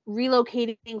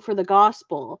for the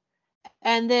gospel.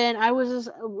 And then I was just,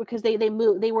 because they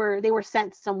moved, they were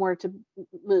sent somewhere to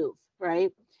move,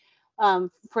 right? For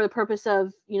the purpose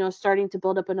of, starting to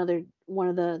build up another one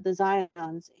of the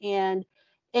Zions. And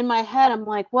in my head, I'm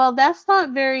like, well, that's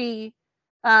not very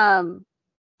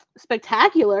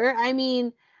spectacular. I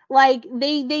mean, like,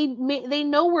 they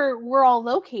know where we're all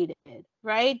located,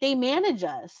 right? They manage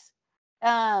us.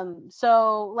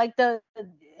 So like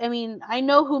I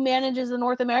know who manages the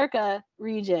North America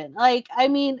region. Like, I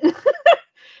mean,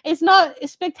 it's not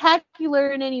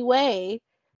spectacular in any way.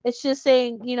 It's just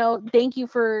saying, thank you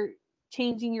for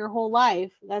changing your whole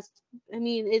life.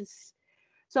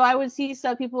 So I would see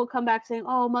some people come back saying,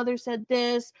 oh, mother said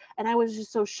this, and I was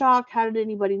just so shocked. How did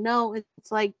anybody know?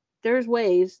 It's like, there's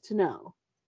ways to know.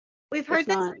 We've heard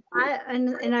this a lot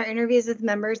in our interviews with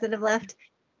members that have left.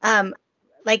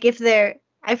 Like,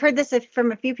 I've heard this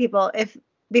from a few people, if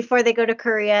before they go to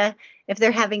Korea, if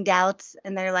they're having doubts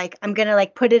and they're like, I'm going to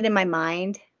like put it in my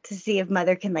mind to see if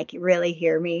mother can like really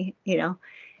hear me,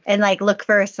 and like look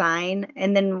for a sign.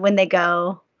 And then when they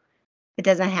go, it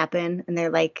doesn't happen. And they're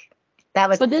like,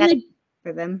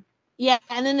 for them. Yeah.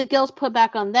 And then the guilt's put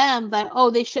back on them that, oh,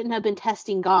 they shouldn't have been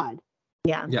testing God.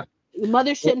 Yeah.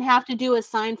 Mother shouldn't have to do a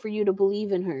sign for you to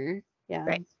believe in her. Yeah.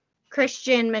 Right.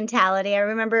 Christian mentality. I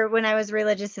remember when I was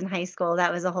religious in high school,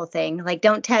 that was the whole thing. Like,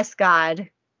 don't test God.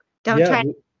 Don't try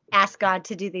to ask God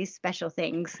to do these special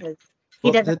things.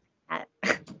 He doesn't do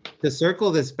that. To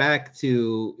circle this back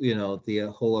to,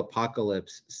 the whole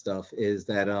apocalypse stuff, is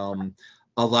that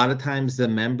a lot of times the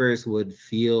members would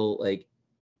feel like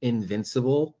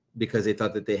invincible because they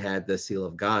thought that they had the seal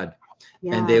of God.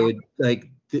 Yeah. And they would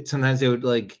sometimes they would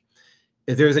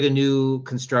if there was like a new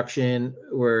construction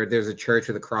where there's a church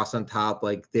with a cross on top,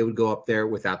 like they would go up there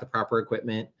without the proper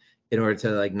equipment in order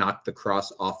to like knock the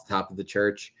cross off the top of the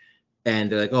church.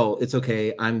 And they're like, oh, it's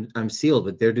okay, I'm sealed,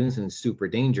 but they're doing something super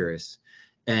dangerous.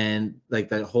 And like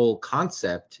that whole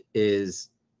concept is,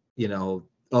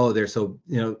 oh, they're so,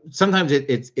 sometimes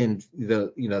it's in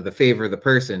the favor of the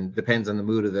person, depends on the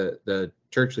mood of the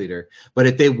church leader. But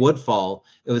if they would fall,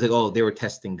 it was like, oh, they were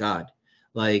testing God.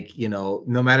 Like, no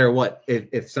matter what,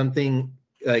 if something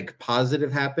like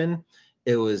positive happened,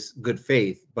 it was good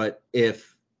faith. But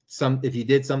if you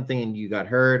did something and you got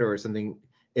hurt or something,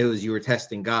 it was, you were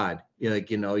testing God.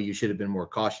 You should have been more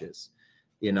cautious.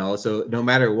 So no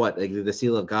matter what, like the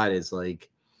seal of God is like,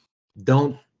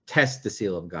 don't test the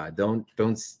seal of God. Don't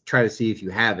try to see if you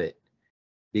have it,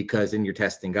 because then you're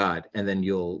testing God and then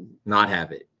you'll not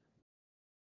have it.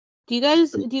 Do you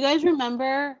guys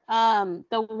remember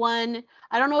the one,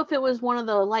 I don't know if it was one of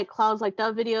the like Clouds Like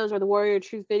Dove videos or the Warrior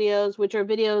Truth videos, which are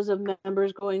videos of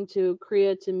members going to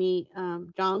Korea to meet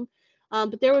Jong.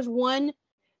 But there was one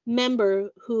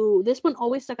member who, this one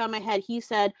always stuck out in my head. He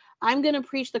said, "I'm going to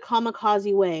preach the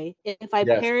kamikaze way. If I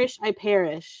perish, I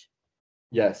perish."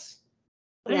 Yes.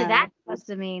 What is that supposed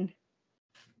to mean?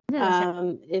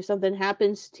 If something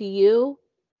happens to you,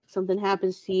 something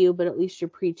happens to you, but at least you're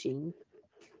preaching.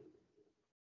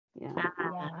 Yeah.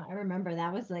 Yeah, I remember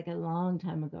that was like a long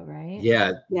time ago, right?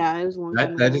 Yeah, Yeah, it was a long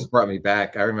time that ago. just brought me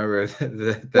back. I remember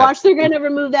that. Watch, they're gonna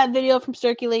remove that video from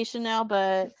circulation now,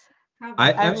 but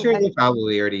I'm sure they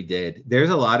probably already did.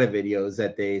 There's a lot of videos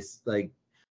that they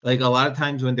like a lot of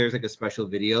times when there's like a special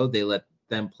video, they let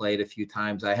them play it a few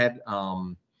times. I had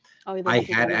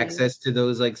access to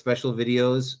those like special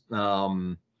videos,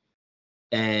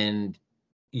 and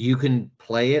you can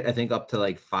play it, I think, up to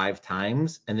like 5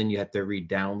 times, and then you have to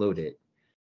re-download it,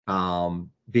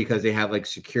 because they have like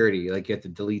security, like you have to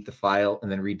delete the file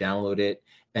and then re-download it,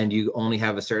 and you only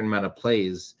have a certain amount of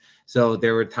plays. So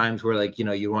there were times where, like,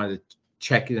 you wanted to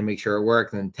check it and make sure it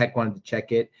worked, and then tech wanted to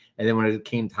check it, and then when it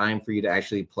came time for you to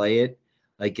actually play it,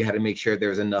 like you had to make sure there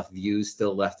was enough views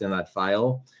still left in that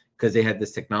file, because they had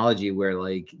this technology where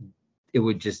like it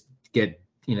would just get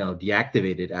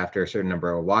deactivated after a certain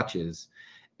number of watches.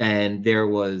 And there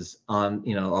was on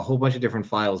a whole bunch of different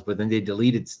files, but then they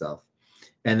deleted stuff,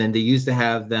 and then they used to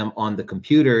have them on the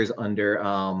computers under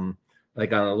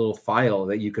like on a little file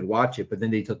that you could watch it, but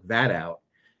then they took that out.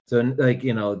 So like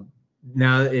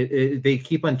now they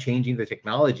keep on changing the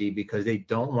technology because they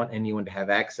don't want anyone to have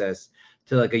access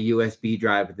to like a USB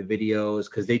drive with the videos,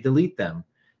 because they delete them.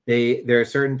 There are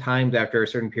certain times after a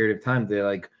certain period of time they're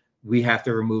like, we have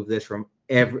to remove this from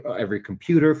every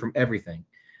computer, from everything.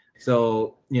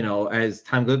 So, as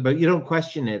time goes, but you don't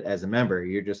question it as a member.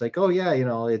 You're just like, oh yeah,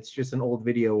 it's just an old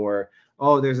video, or,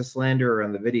 oh, there's a slanderer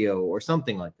on the video or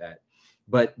something like that.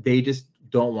 But they just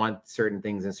don't want certain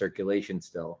things in circulation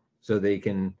still, so they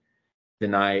can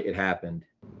deny it happened.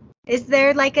 Is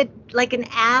there like an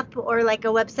app or like a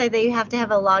website that you have to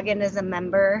have a login as a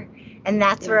member, and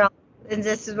that's and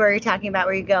this is where you're talking about,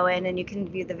 where you go in and you can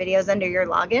view the videos under your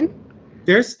login?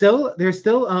 There's still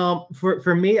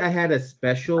for me, I had a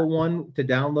special one to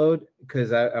download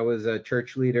because I was a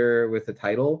church leader with a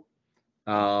title.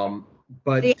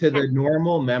 But to the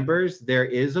normal members, there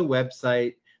is a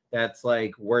website that's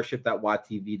like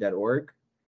worship.wattv.org.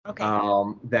 Okay.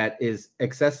 That is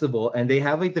accessible, and they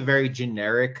have like the very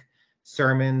generic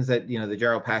sermons that the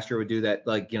general pastor would do, that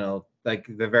like like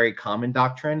the very common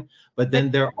doctrine. But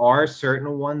then there are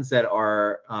certain ones that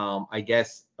are I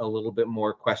guess a little bit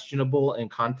more questionable in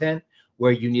content,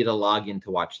 where you need a login to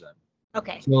watch them.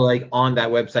 Okay. So like on that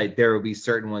website, there will be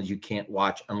certain ones you can't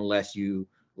watch unless you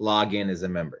log in as a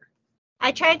member.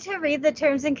 I tried to read the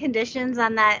terms and conditions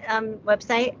on that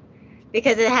website,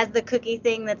 because it has the cookie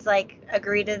thing that's like,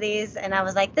 agree to these, and I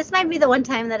was like, this might be the one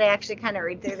time that I actually kind of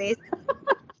read through these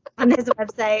on this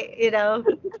website,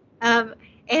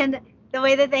 and the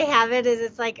way that they have it is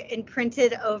it's like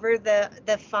imprinted over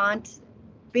the font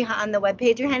behind the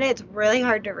webpage behind it. It's really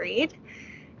hard to read,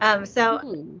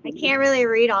 so I can't really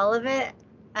read all of it,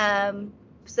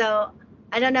 so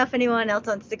I don't know if anyone else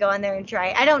wants to go on there and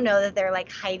try. I don't know that they're like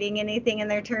hiding anything in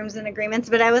their terms and agreements,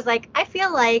 but I was like, I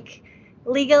feel like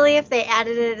legally, if they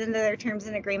added it into their terms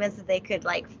and agreements, that they could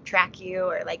like track you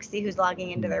or like see who's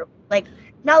logging into their, like,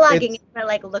 not logging in, but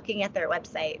like looking at their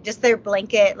website, just their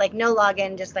blanket, like no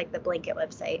login, just like the blanket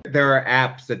website. There are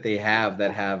apps that they have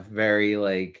that have very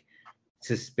like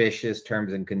suspicious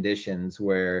terms and conditions,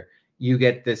 where you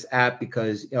get this app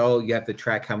because you have to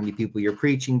track how many people you're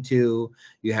preaching to,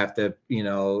 you have to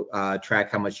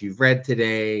track how much you've read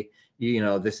today.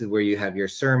 This is where you have your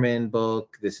sermon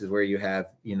book. This is where you have,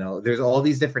 there's all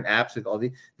these different apps with all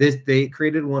they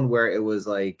created one where it was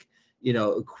like,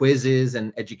 quizzes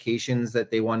and educations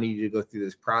that they wanted you to go through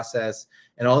this process,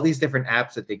 and all these different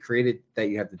apps that they created that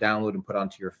you have to download and put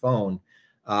onto your phone.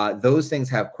 Those things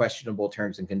have questionable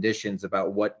terms and conditions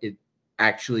about what it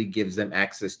actually gives them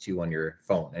access to on your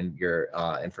phone and your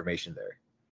information there.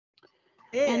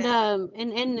 And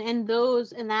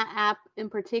those in that app in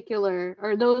particular,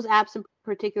 or those apps in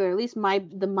particular, at least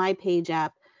the My Page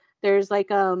app, there's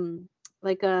like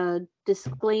a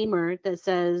disclaimer that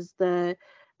says the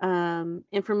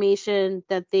information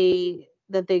that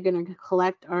they're going to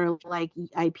collect are like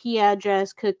IP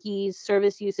address, cookies,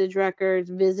 service usage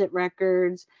records, visit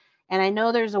records. And I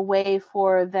know there's a way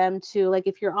for them to, like,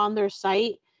 if you're on their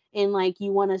site and like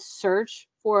you want to search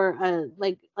for a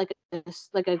like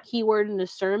a keyword in a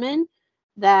sermon,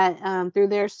 that through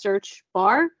their search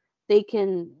bar they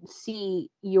can see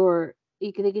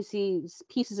they can see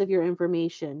pieces of your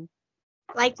information.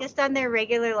 Like just on their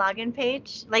regular login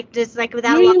page, like just like You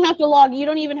without. don't even have to log. You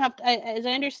don't even have to. As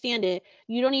I understand it,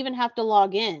 you don't even have to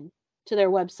log in to their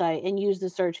website and use the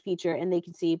search feature, and they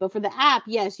can see. But for the app,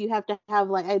 yes, you have to have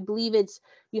like I believe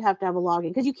you have to have a login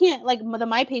because you can't like the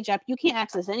My Page app. You can't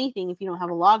access anything if you don't have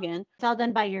a login. It's all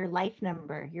done by your life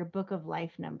number, your book of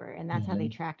life number, and that's how they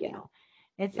track you.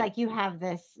 It's like you have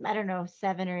this, I don't know,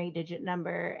 7 or 8 digit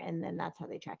number, and then that's how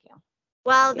they track you.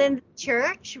 Well, then the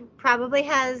church probably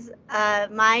has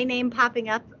my name popping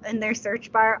up in their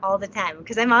search bar all the time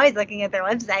because I'm always looking at their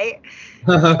website.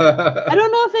 I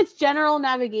don't know if it's general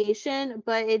navigation,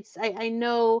 but it's I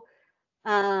know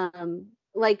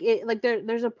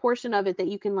there's a portion of it that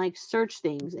you can like search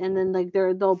things, and then like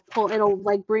they'll pull, it'll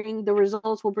like bring the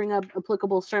results will bring up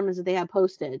applicable sermons that they have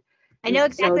posted. I know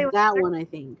exactly what that one I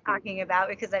think talking about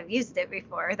because I've used it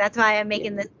before. That's why I'm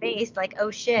making this face like, oh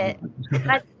shit.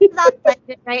 But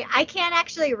right? I can't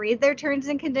actually read their terms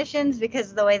and conditions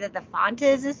because the way that the font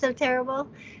is so terrible.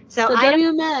 So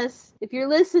WMS, if you're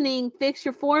listening, fix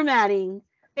your formatting.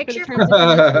 Fix your terms and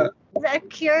conditions.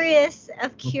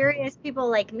 Of curious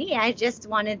people like me, I just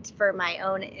wanted for my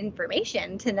own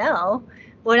information to know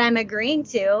what I'm agreeing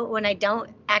to when I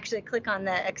don't actually click on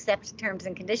the accept terms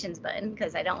and conditions button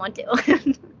because I don't want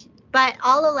to. But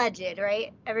all alleged,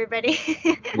 right, everybody?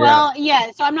 Well,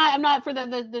 yeah. So I'm not for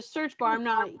the search bar. I'm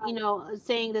not,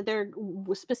 saying that they're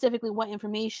specifically what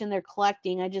information they're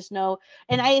collecting. I just know,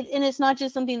 and it's not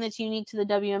just something that's unique to the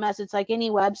WMS. It's like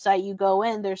any website you go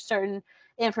in, there's certain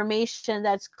information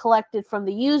that's collected from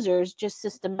the users just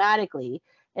systematically.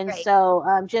 And right. So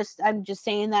I'm just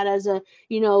saying that as a,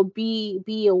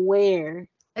 be aware.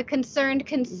 A concerned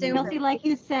consumer. Kelsey, like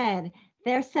you said,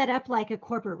 they're set up like a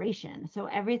corporation. So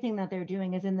everything that they're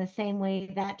doing is in the same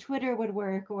way that Twitter would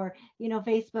work or,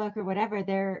 Facebook or whatever.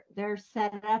 They're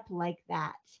set up like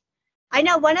that. I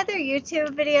know one of their YouTube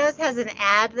videos has an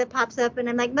ad that pops up and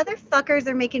I'm like, motherfuckers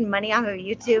are making money off of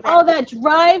YouTube. Oh, that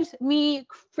drives me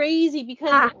crazy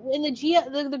because in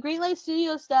the Great Lakes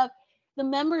Studio stuff, the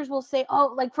members will say,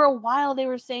 oh, like for a while they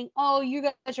were saying, oh, you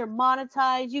guys are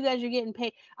monetized, you guys are getting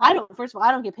paid. First of all,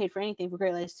 I don't get paid for anything for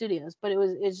Great Lakes Studios, but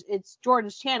it's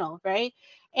Jordan's channel, right?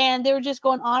 And they were just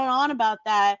going on and on about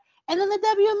that. And then the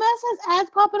WMS has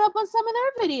ads popping up on some of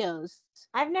their videos.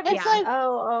 I've never. It's like,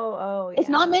 yeah. It's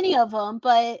not many of them,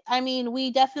 but I mean,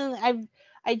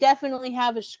 I definitely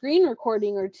have a screen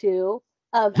recording or two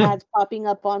of ads popping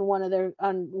up on one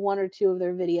or two of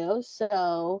their videos.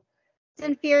 So it's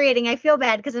infuriating. I feel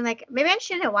bad because I'm like, maybe I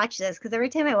shouldn't watch this because every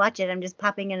time I watch it, I'm just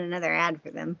popping in another ad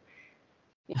for them.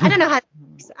 I don't know how.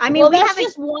 I mean, that's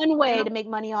just one way to make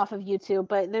money off of YouTube,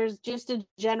 but there's just a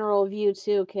general view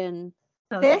too.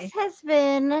 This has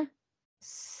been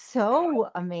so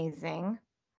amazing.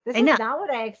 This is not what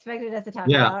I expected us to talk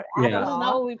about. This is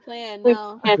not what we planned.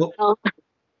 No.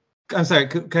 I'm sorry.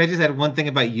 Could I just add one thing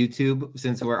about YouTube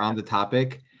since we're on the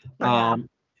topic?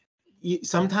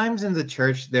 Sometimes in the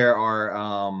church there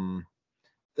are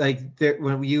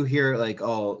when you hear like,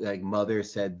 oh, like mother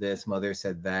said this, mother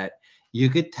said that, you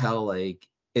could tell like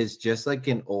it's just like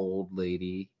an old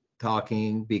lady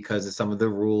talking because of some of the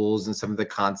rules and some of the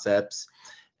concepts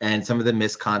and some of the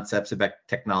misconceptions about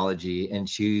technology. And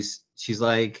she's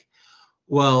like,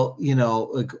 well,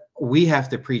 like we have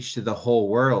to preach to the whole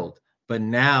world, but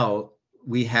now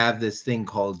we have this thing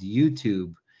called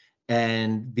YouTube.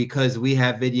 And because we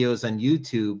have videos on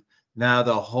YouTube, now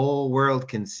the whole world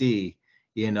can see,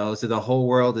 so the whole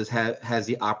world has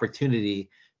the opportunity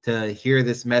to hear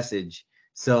this message.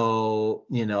 So,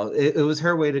 it was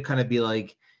her way to kind of be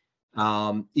like,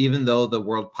 even though the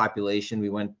world population, we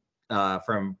went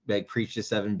from like preach to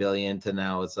 7 billion to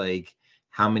now it's like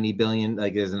how many billion,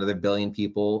 like there's another billion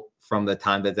people from the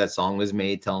time that song was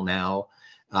made till now.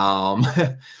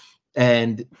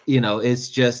 And, it's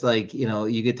just like,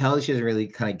 you could tell she doesn't really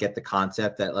kind of get the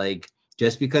concept that like,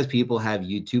 just because people have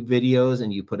YouTube videos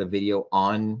and you put a video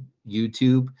on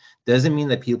YouTube doesn't mean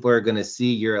that people are going to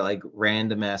see your like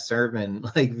random ass sermon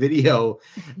like video.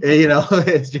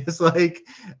 It's just like,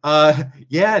 we have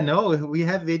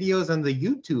videos on the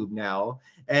YouTube now,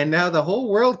 and now the whole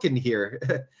world can hear.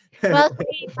 Well,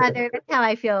 Mother, that's how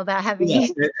I feel about having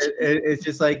YouTube. It's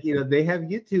just like, they have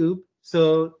YouTube,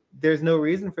 so there's no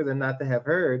reason for them not to have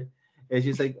heard. It's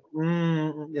just like,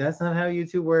 that's not how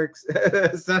YouTube works.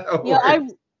 That's not how it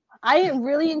works. I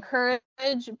really encourage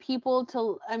people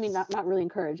to, I mean, not really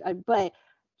encourage, but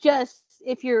just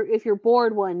if you're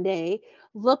bored one day,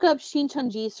 look up Shin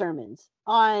Chun-ji sermons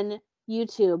on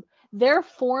YouTube. Their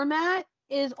format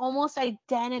is almost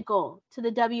identical to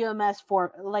the WMS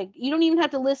for, like, you don't even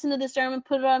have to listen to the sermon,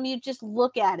 put it on mute, just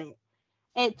look at it.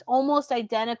 It's almost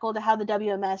identical to how the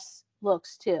WMS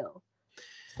looks too.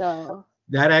 So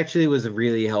that actually was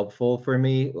really helpful for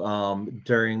me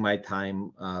during my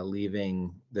time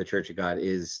leaving the Church of God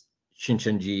is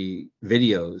Shincheonji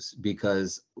videos,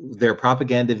 because their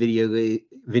propaganda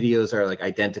videos are like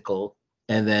identical,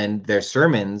 and then their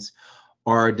sermons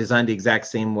are designed the exact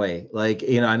same way. Like,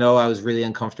 you know, I know I was really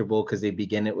uncomfortable because they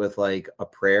begin it with like a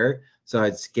prayer, so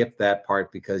I'd skip that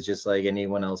part because just like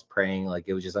anyone else praying, like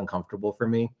it was just uncomfortable for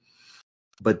me.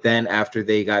 But then after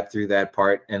they got through that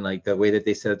part, and like the way that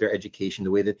they set up their education,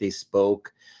 the way that they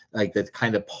spoke, like the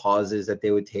kind of pauses that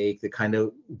they would take, the kind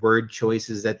of word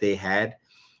choices that they had,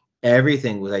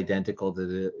 everything was identical to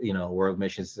the, you know, World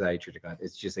Mission Society Church of God.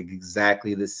 It's just like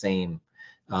exactly the same.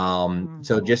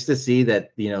 So just to see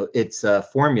that, you know, it's a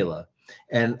formula.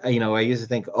 And, you know, I used to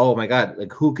think, oh my God,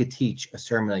 like who could teach a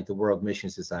sermon like the World Mission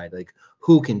Society? Like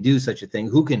who can do such a thing?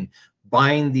 Who can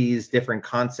bind these different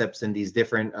concepts and these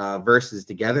different verses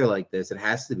together like this? It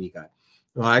has to be God.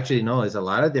 Well, actually, no, there's a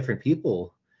lot of different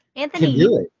people Anthony, can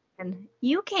do it.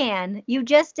 You can. You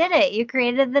just did it. You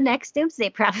created the next Doomsday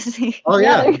prophecy. Oh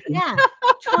yeah. Yeah.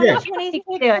 Yeah.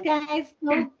 2026, guys.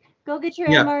 Go get your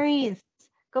Yeah. MREs.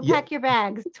 Go Yeah. pack your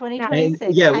bags. And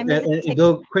 2026. yeah, I'm gonna and take-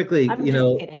 go quickly, I'm you just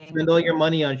know, kidding. spend all your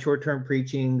money on short-term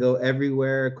preaching, go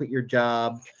everywhere, quit your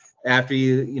job after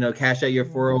you know, cash out your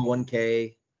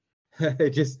 401k.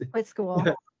 Just quit school.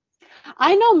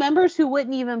 I know members who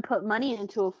wouldn't even put money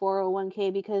into a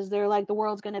 401k because they're like, the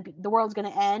world's gonna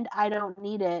end. I don't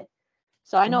need it.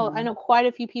 So I know quite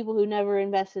a few people who never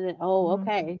invested in. Oh,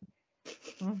 okay.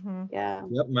 Yeah.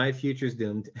 Yep, my future's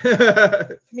doomed.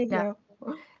 Me too.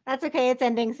 That's okay. It's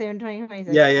ending soon,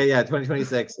 2026. Yeah,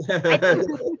 2026.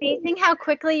 It's amazing how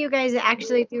quickly you guys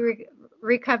actually do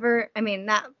recover. I mean,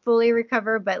 not fully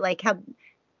recover, but like how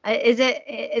is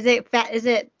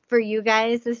it for you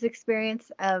guys, this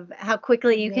experience of how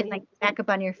quickly you can like back up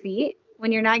on your feet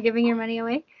when you're not giving your money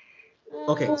away?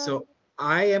 Okay, so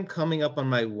I am coming up on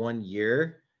my 1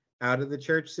 year out of the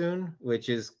church soon, which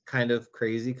is kind of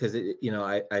crazy because, you know,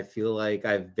 I feel like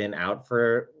I've been out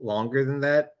for longer than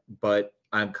that, but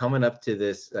I'm coming up to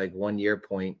this like 1 year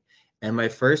point. And my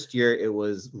first year, it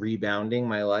was rebounding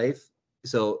my life.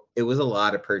 So it was a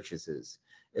lot of purchases.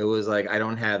 It was like, I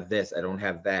don't have this, I don't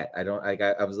have that.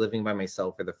 I was living by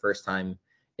myself for the first time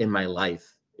in my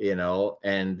life, you know,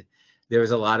 and there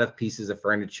was a lot of pieces of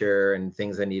furniture and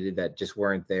things I needed that just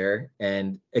weren't there,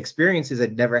 and experiences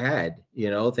I'd never had, you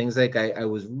know, things like I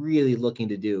was really looking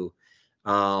to do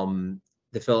to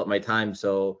fill up my time.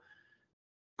 So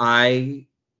I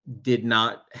did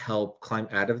not help climb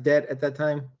out of debt at that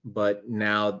time, but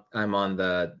now I'm on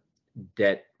the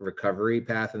debt recovery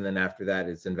path, and then after that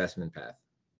it's investment path.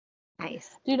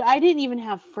 Nice. Dude, I didn't even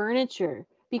have furniture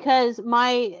because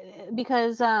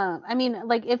I mean,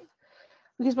 like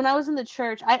because when I was in the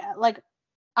church,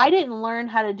 I didn't learn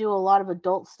how to do a lot of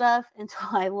adult stuff until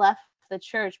I left the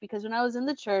church, because when I was in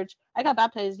the church, I got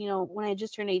baptized, you know, when I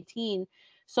just turned 18.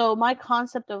 So my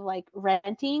concept of like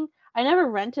renting, I never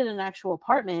rented an actual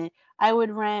apartment. I would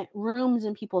rent rooms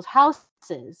in people's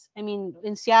houses. I mean,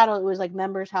 in Seattle, it was like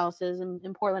members' houses, and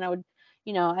in Portland, I would,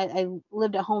 you know, I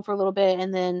lived at home for a little bit,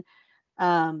 and then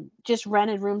just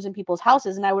rented rooms in people's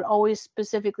houses. And I would always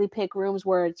specifically pick rooms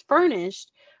where it's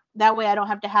furnished. That way I don't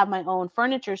have to have my own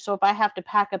furniture. So if I have to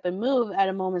pack up and move at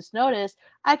a moment's notice,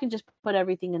 I can just put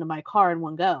everything into my car in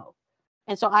one go.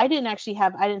 And so I didn't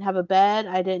have a bed.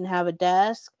 I didn't have a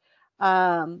desk.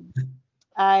 I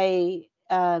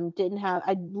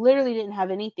literally didn't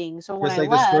have anything. So when Just I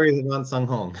like left, the stories of Unsung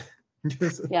Home.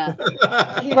 yeah.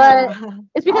 But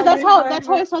it's because that's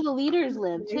how I saw the leaders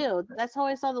live too. That's how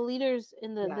I saw the leaders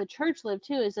in the church live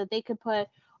too, is that they could put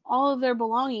all of their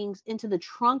belongings into the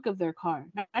trunk of their car.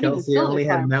 Kelsey only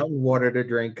had mountain water to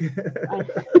drink.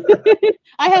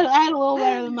 I had a little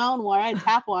better than mountain water. I had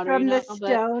tap water From the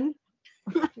stone.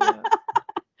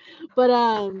 But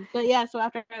yeah, so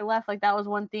after I left, like that was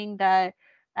one thing that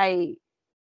I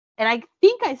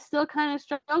think I still kind of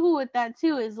struggle with that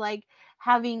too, is like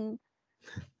having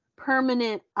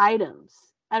permanent items.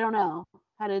 I don't know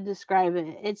how to describe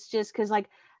it. It's just because like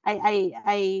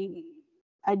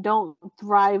I don't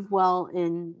thrive well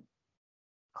in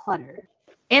clutter.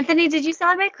 Anthony, did you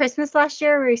celebrate Christmas last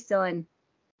year, or were you still in?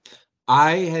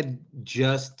 I had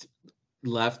just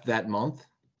left that month.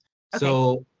 Okay.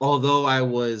 So although I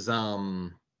was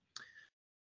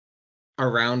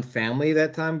around family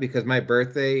that time, because my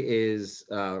birthday is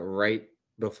right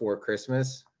before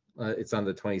Christmas, it's on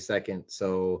the 22nd.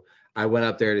 So I went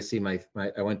up there to see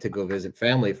I went to go visit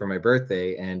family for my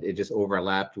birthday, and it just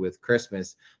overlapped with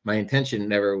Christmas. My intention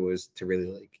never was to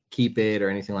really like keep it or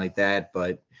anything like that,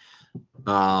 but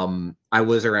I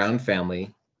was around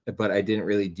family, but I didn't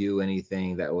really do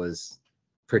anything that was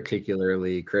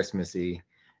particularly Christmassy.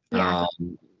 Yeah.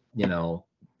 You know,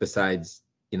 besides,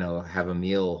 have a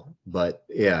meal. But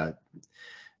yeah.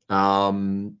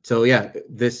 So yeah,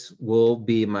 this will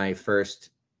be my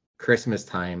first Christmas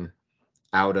time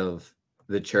out of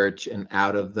the church and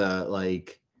out of the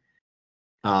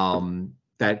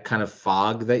that kind of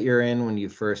fog that you're in when you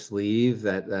first leave,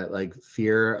 that like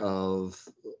fear of,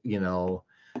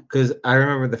 because I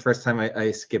remember the first time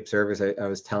I skipped service, I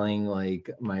was telling like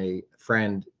my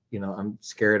friend, I'm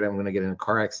scared I'm going to get in a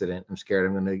car accident. I'm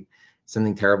scared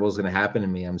something terrible is going to happen to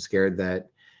me. I'm scared that,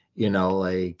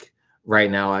 like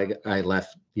right now I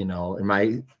left, in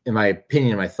my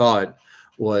opinion, my thought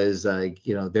was like,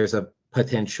 there's a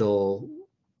potential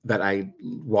that I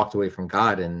walked away from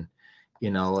God, and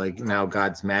like now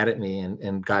God's mad at me,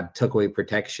 and God took away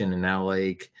protection, and now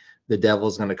like the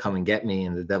devil's gonna come and get me,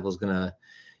 and the devil's gonna,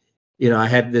 I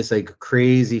had this like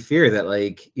crazy fear that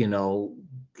like,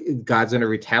 God's gonna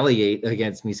retaliate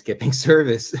against me skipping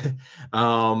service. It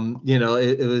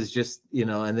was just,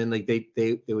 and then like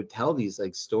they would tell these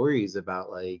like stories about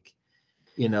like,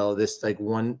 this like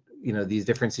one, these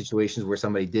different situations where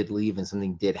somebody did leave and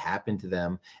something did happen to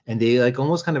them, and they like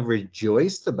almost kind of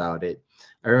rejoiced about it.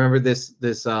 I remember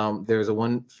there was a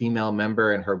one female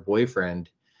member and her boyfriend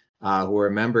who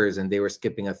were members, and they were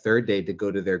skipping a third day to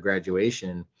go to their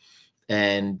graduation,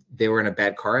 and they were in a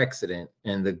bad car accident,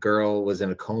 and the girl was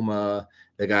in a coma.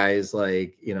 The guy's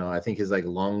like, I think his like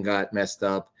lung got messed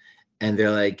up, and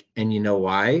they're like, and you know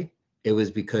why? It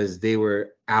was because they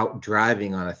were out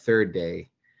driving on a third day.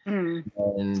 And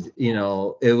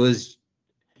it was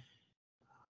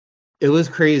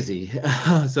crazy.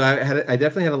 So I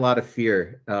definitely had a lot of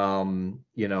fear,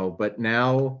 but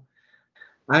now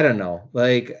I don't know,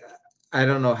 like I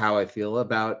don't know how I feel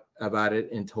about it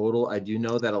in total. I do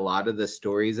know that a lot of the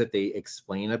stories that they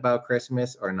explain about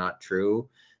Christmas are not true.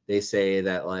 They say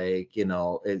that like,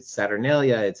 it's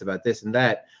Saturnalia, it's about this and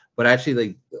that, but actually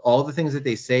like all the things that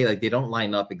they say, like they don't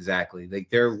line up exactly. Like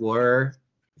there were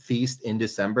feasts in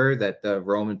December that the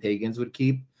Roman pagans would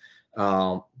keep,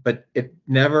 but it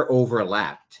never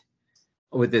overlapped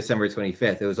with December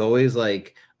 25th. It was always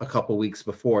like a couple weeks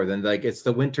before. Then like it's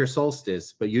the winter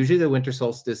solstice, but usually the winter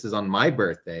solstice is on my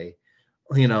birthday,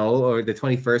 or the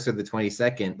 21st or the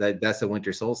 22nd. That's a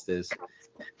winter solstice.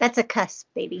 That's a cusp,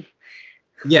 baby.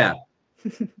 Yeah.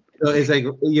 So it's like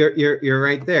you're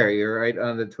right there. You're right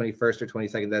on the 21st or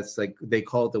 22nd. That's like they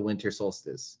call it the winter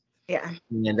solstice. Yeah.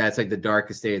 And that's like the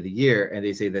darkest day of the year, and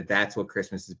they say that that's what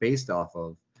Christmas is based off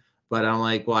of. But I'm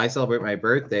like, well, I celebrate my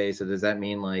birthday, so does that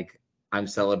mean like I'm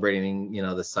celebrating,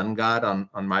 the sun god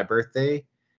on my birthday?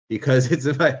 Because it's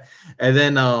about, and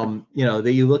then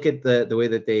you look at the way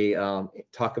that they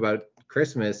talk about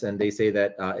Christmas, and they say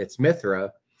that it's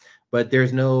Mithra, but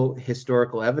there's no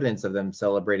historical evidence of them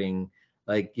celebrating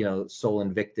like, Sol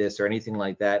Invictus or anything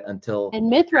like that until. And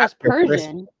Mithra's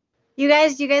Persian. You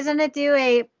guys want to do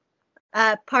a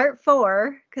part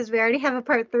 4, because we already have a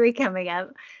part 3 coming up.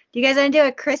 Do you guys want to do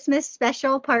a Christmas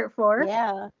special part 4?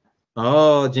 Yeah.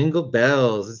 Oh, jingle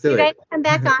bells! Let's do you it. guys come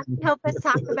back on and help us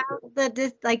talk about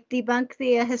debunk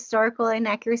the historical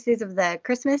inaccuracies of the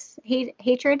Christmas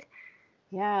hatred.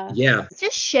 Yeah. Yeah. It's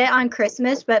just shit on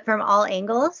Christmas, but from all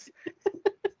angles.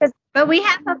 But we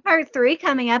have a part 3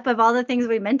 coming up of all the things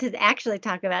we meant to actually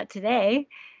talk about today.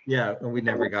 Yeah, and we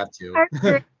never got to. Part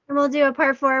 3, and we'll do a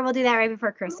part 4. We'll do that right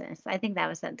before Christmas. I think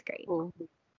sounds great. Cool.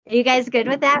 Are you guys good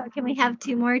with that? Can we have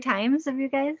 2 more times of you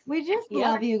guys? We just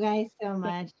love you guys so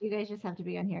much. You guys just have to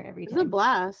be on here every time. It's a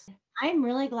blast. I'm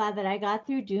really glad that I got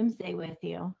through Doomsday with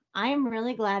you. I'm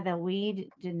really glad that we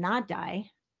did not die.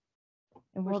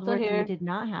 And We're World still War here. III did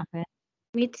not happen.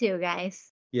 Me too,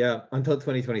 guys. Yeah, until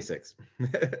 2026.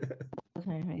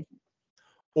 2020.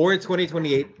 Or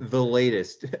 2028, the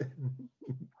latest.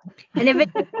 And if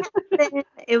it didn't happen,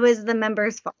 it was the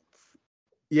members' fault.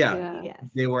 Yeah, Yes.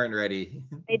 they weren't ready.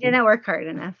 They didn't work hard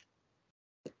enough.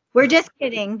 We're just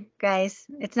kidding, guys.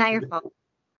 It's not your fault.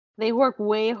 They work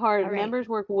way hard. All right. Members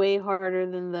work way harder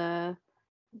than the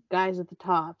guys at the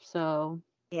top. So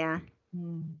Yeah.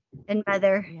 Hmm. And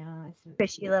Mother, Yeah.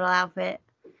 fishy little outfit.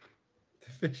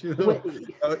 Oh,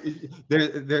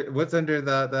 there. What's under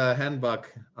the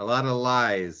handbook? A lot of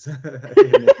lies.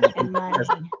 And money.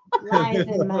 Lies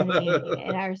and money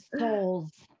and our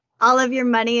souls. All of your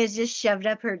money is just shoved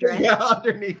up her dress. Yeah,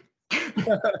 underneath.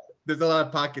 There's a lot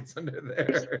of pockets under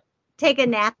there. Take a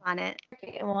nap on it.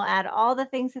 And we'll add all the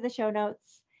things to the show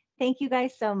notes. Thank you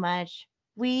guys so much.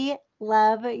 We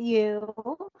love you.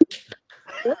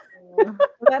 But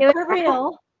for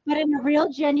real, but in a real,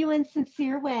 genuine,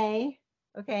 sincere way.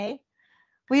 Okay.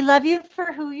 We love you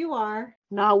for who you are.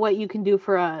 Not what you can do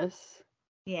for us.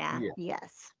 Yeah.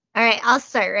 Yes. All right, I'll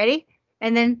start. Ready?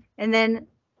 And then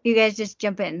you guys just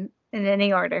jump in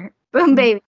any order. Boom,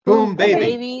 baby. Boom, baby.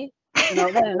 Baby.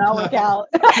 No, that did not work out.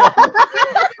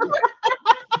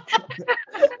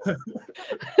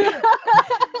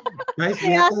 Guys, we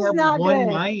Chaos have to is have not one good.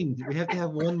 mind. We have to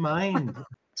have one mind.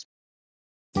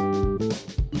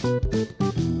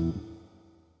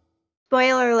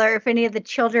 Spoiler alert, if any of the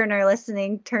children are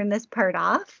listening, turn this part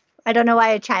off. I don't know why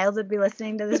a child would be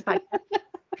listening to this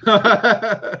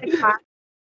podcast.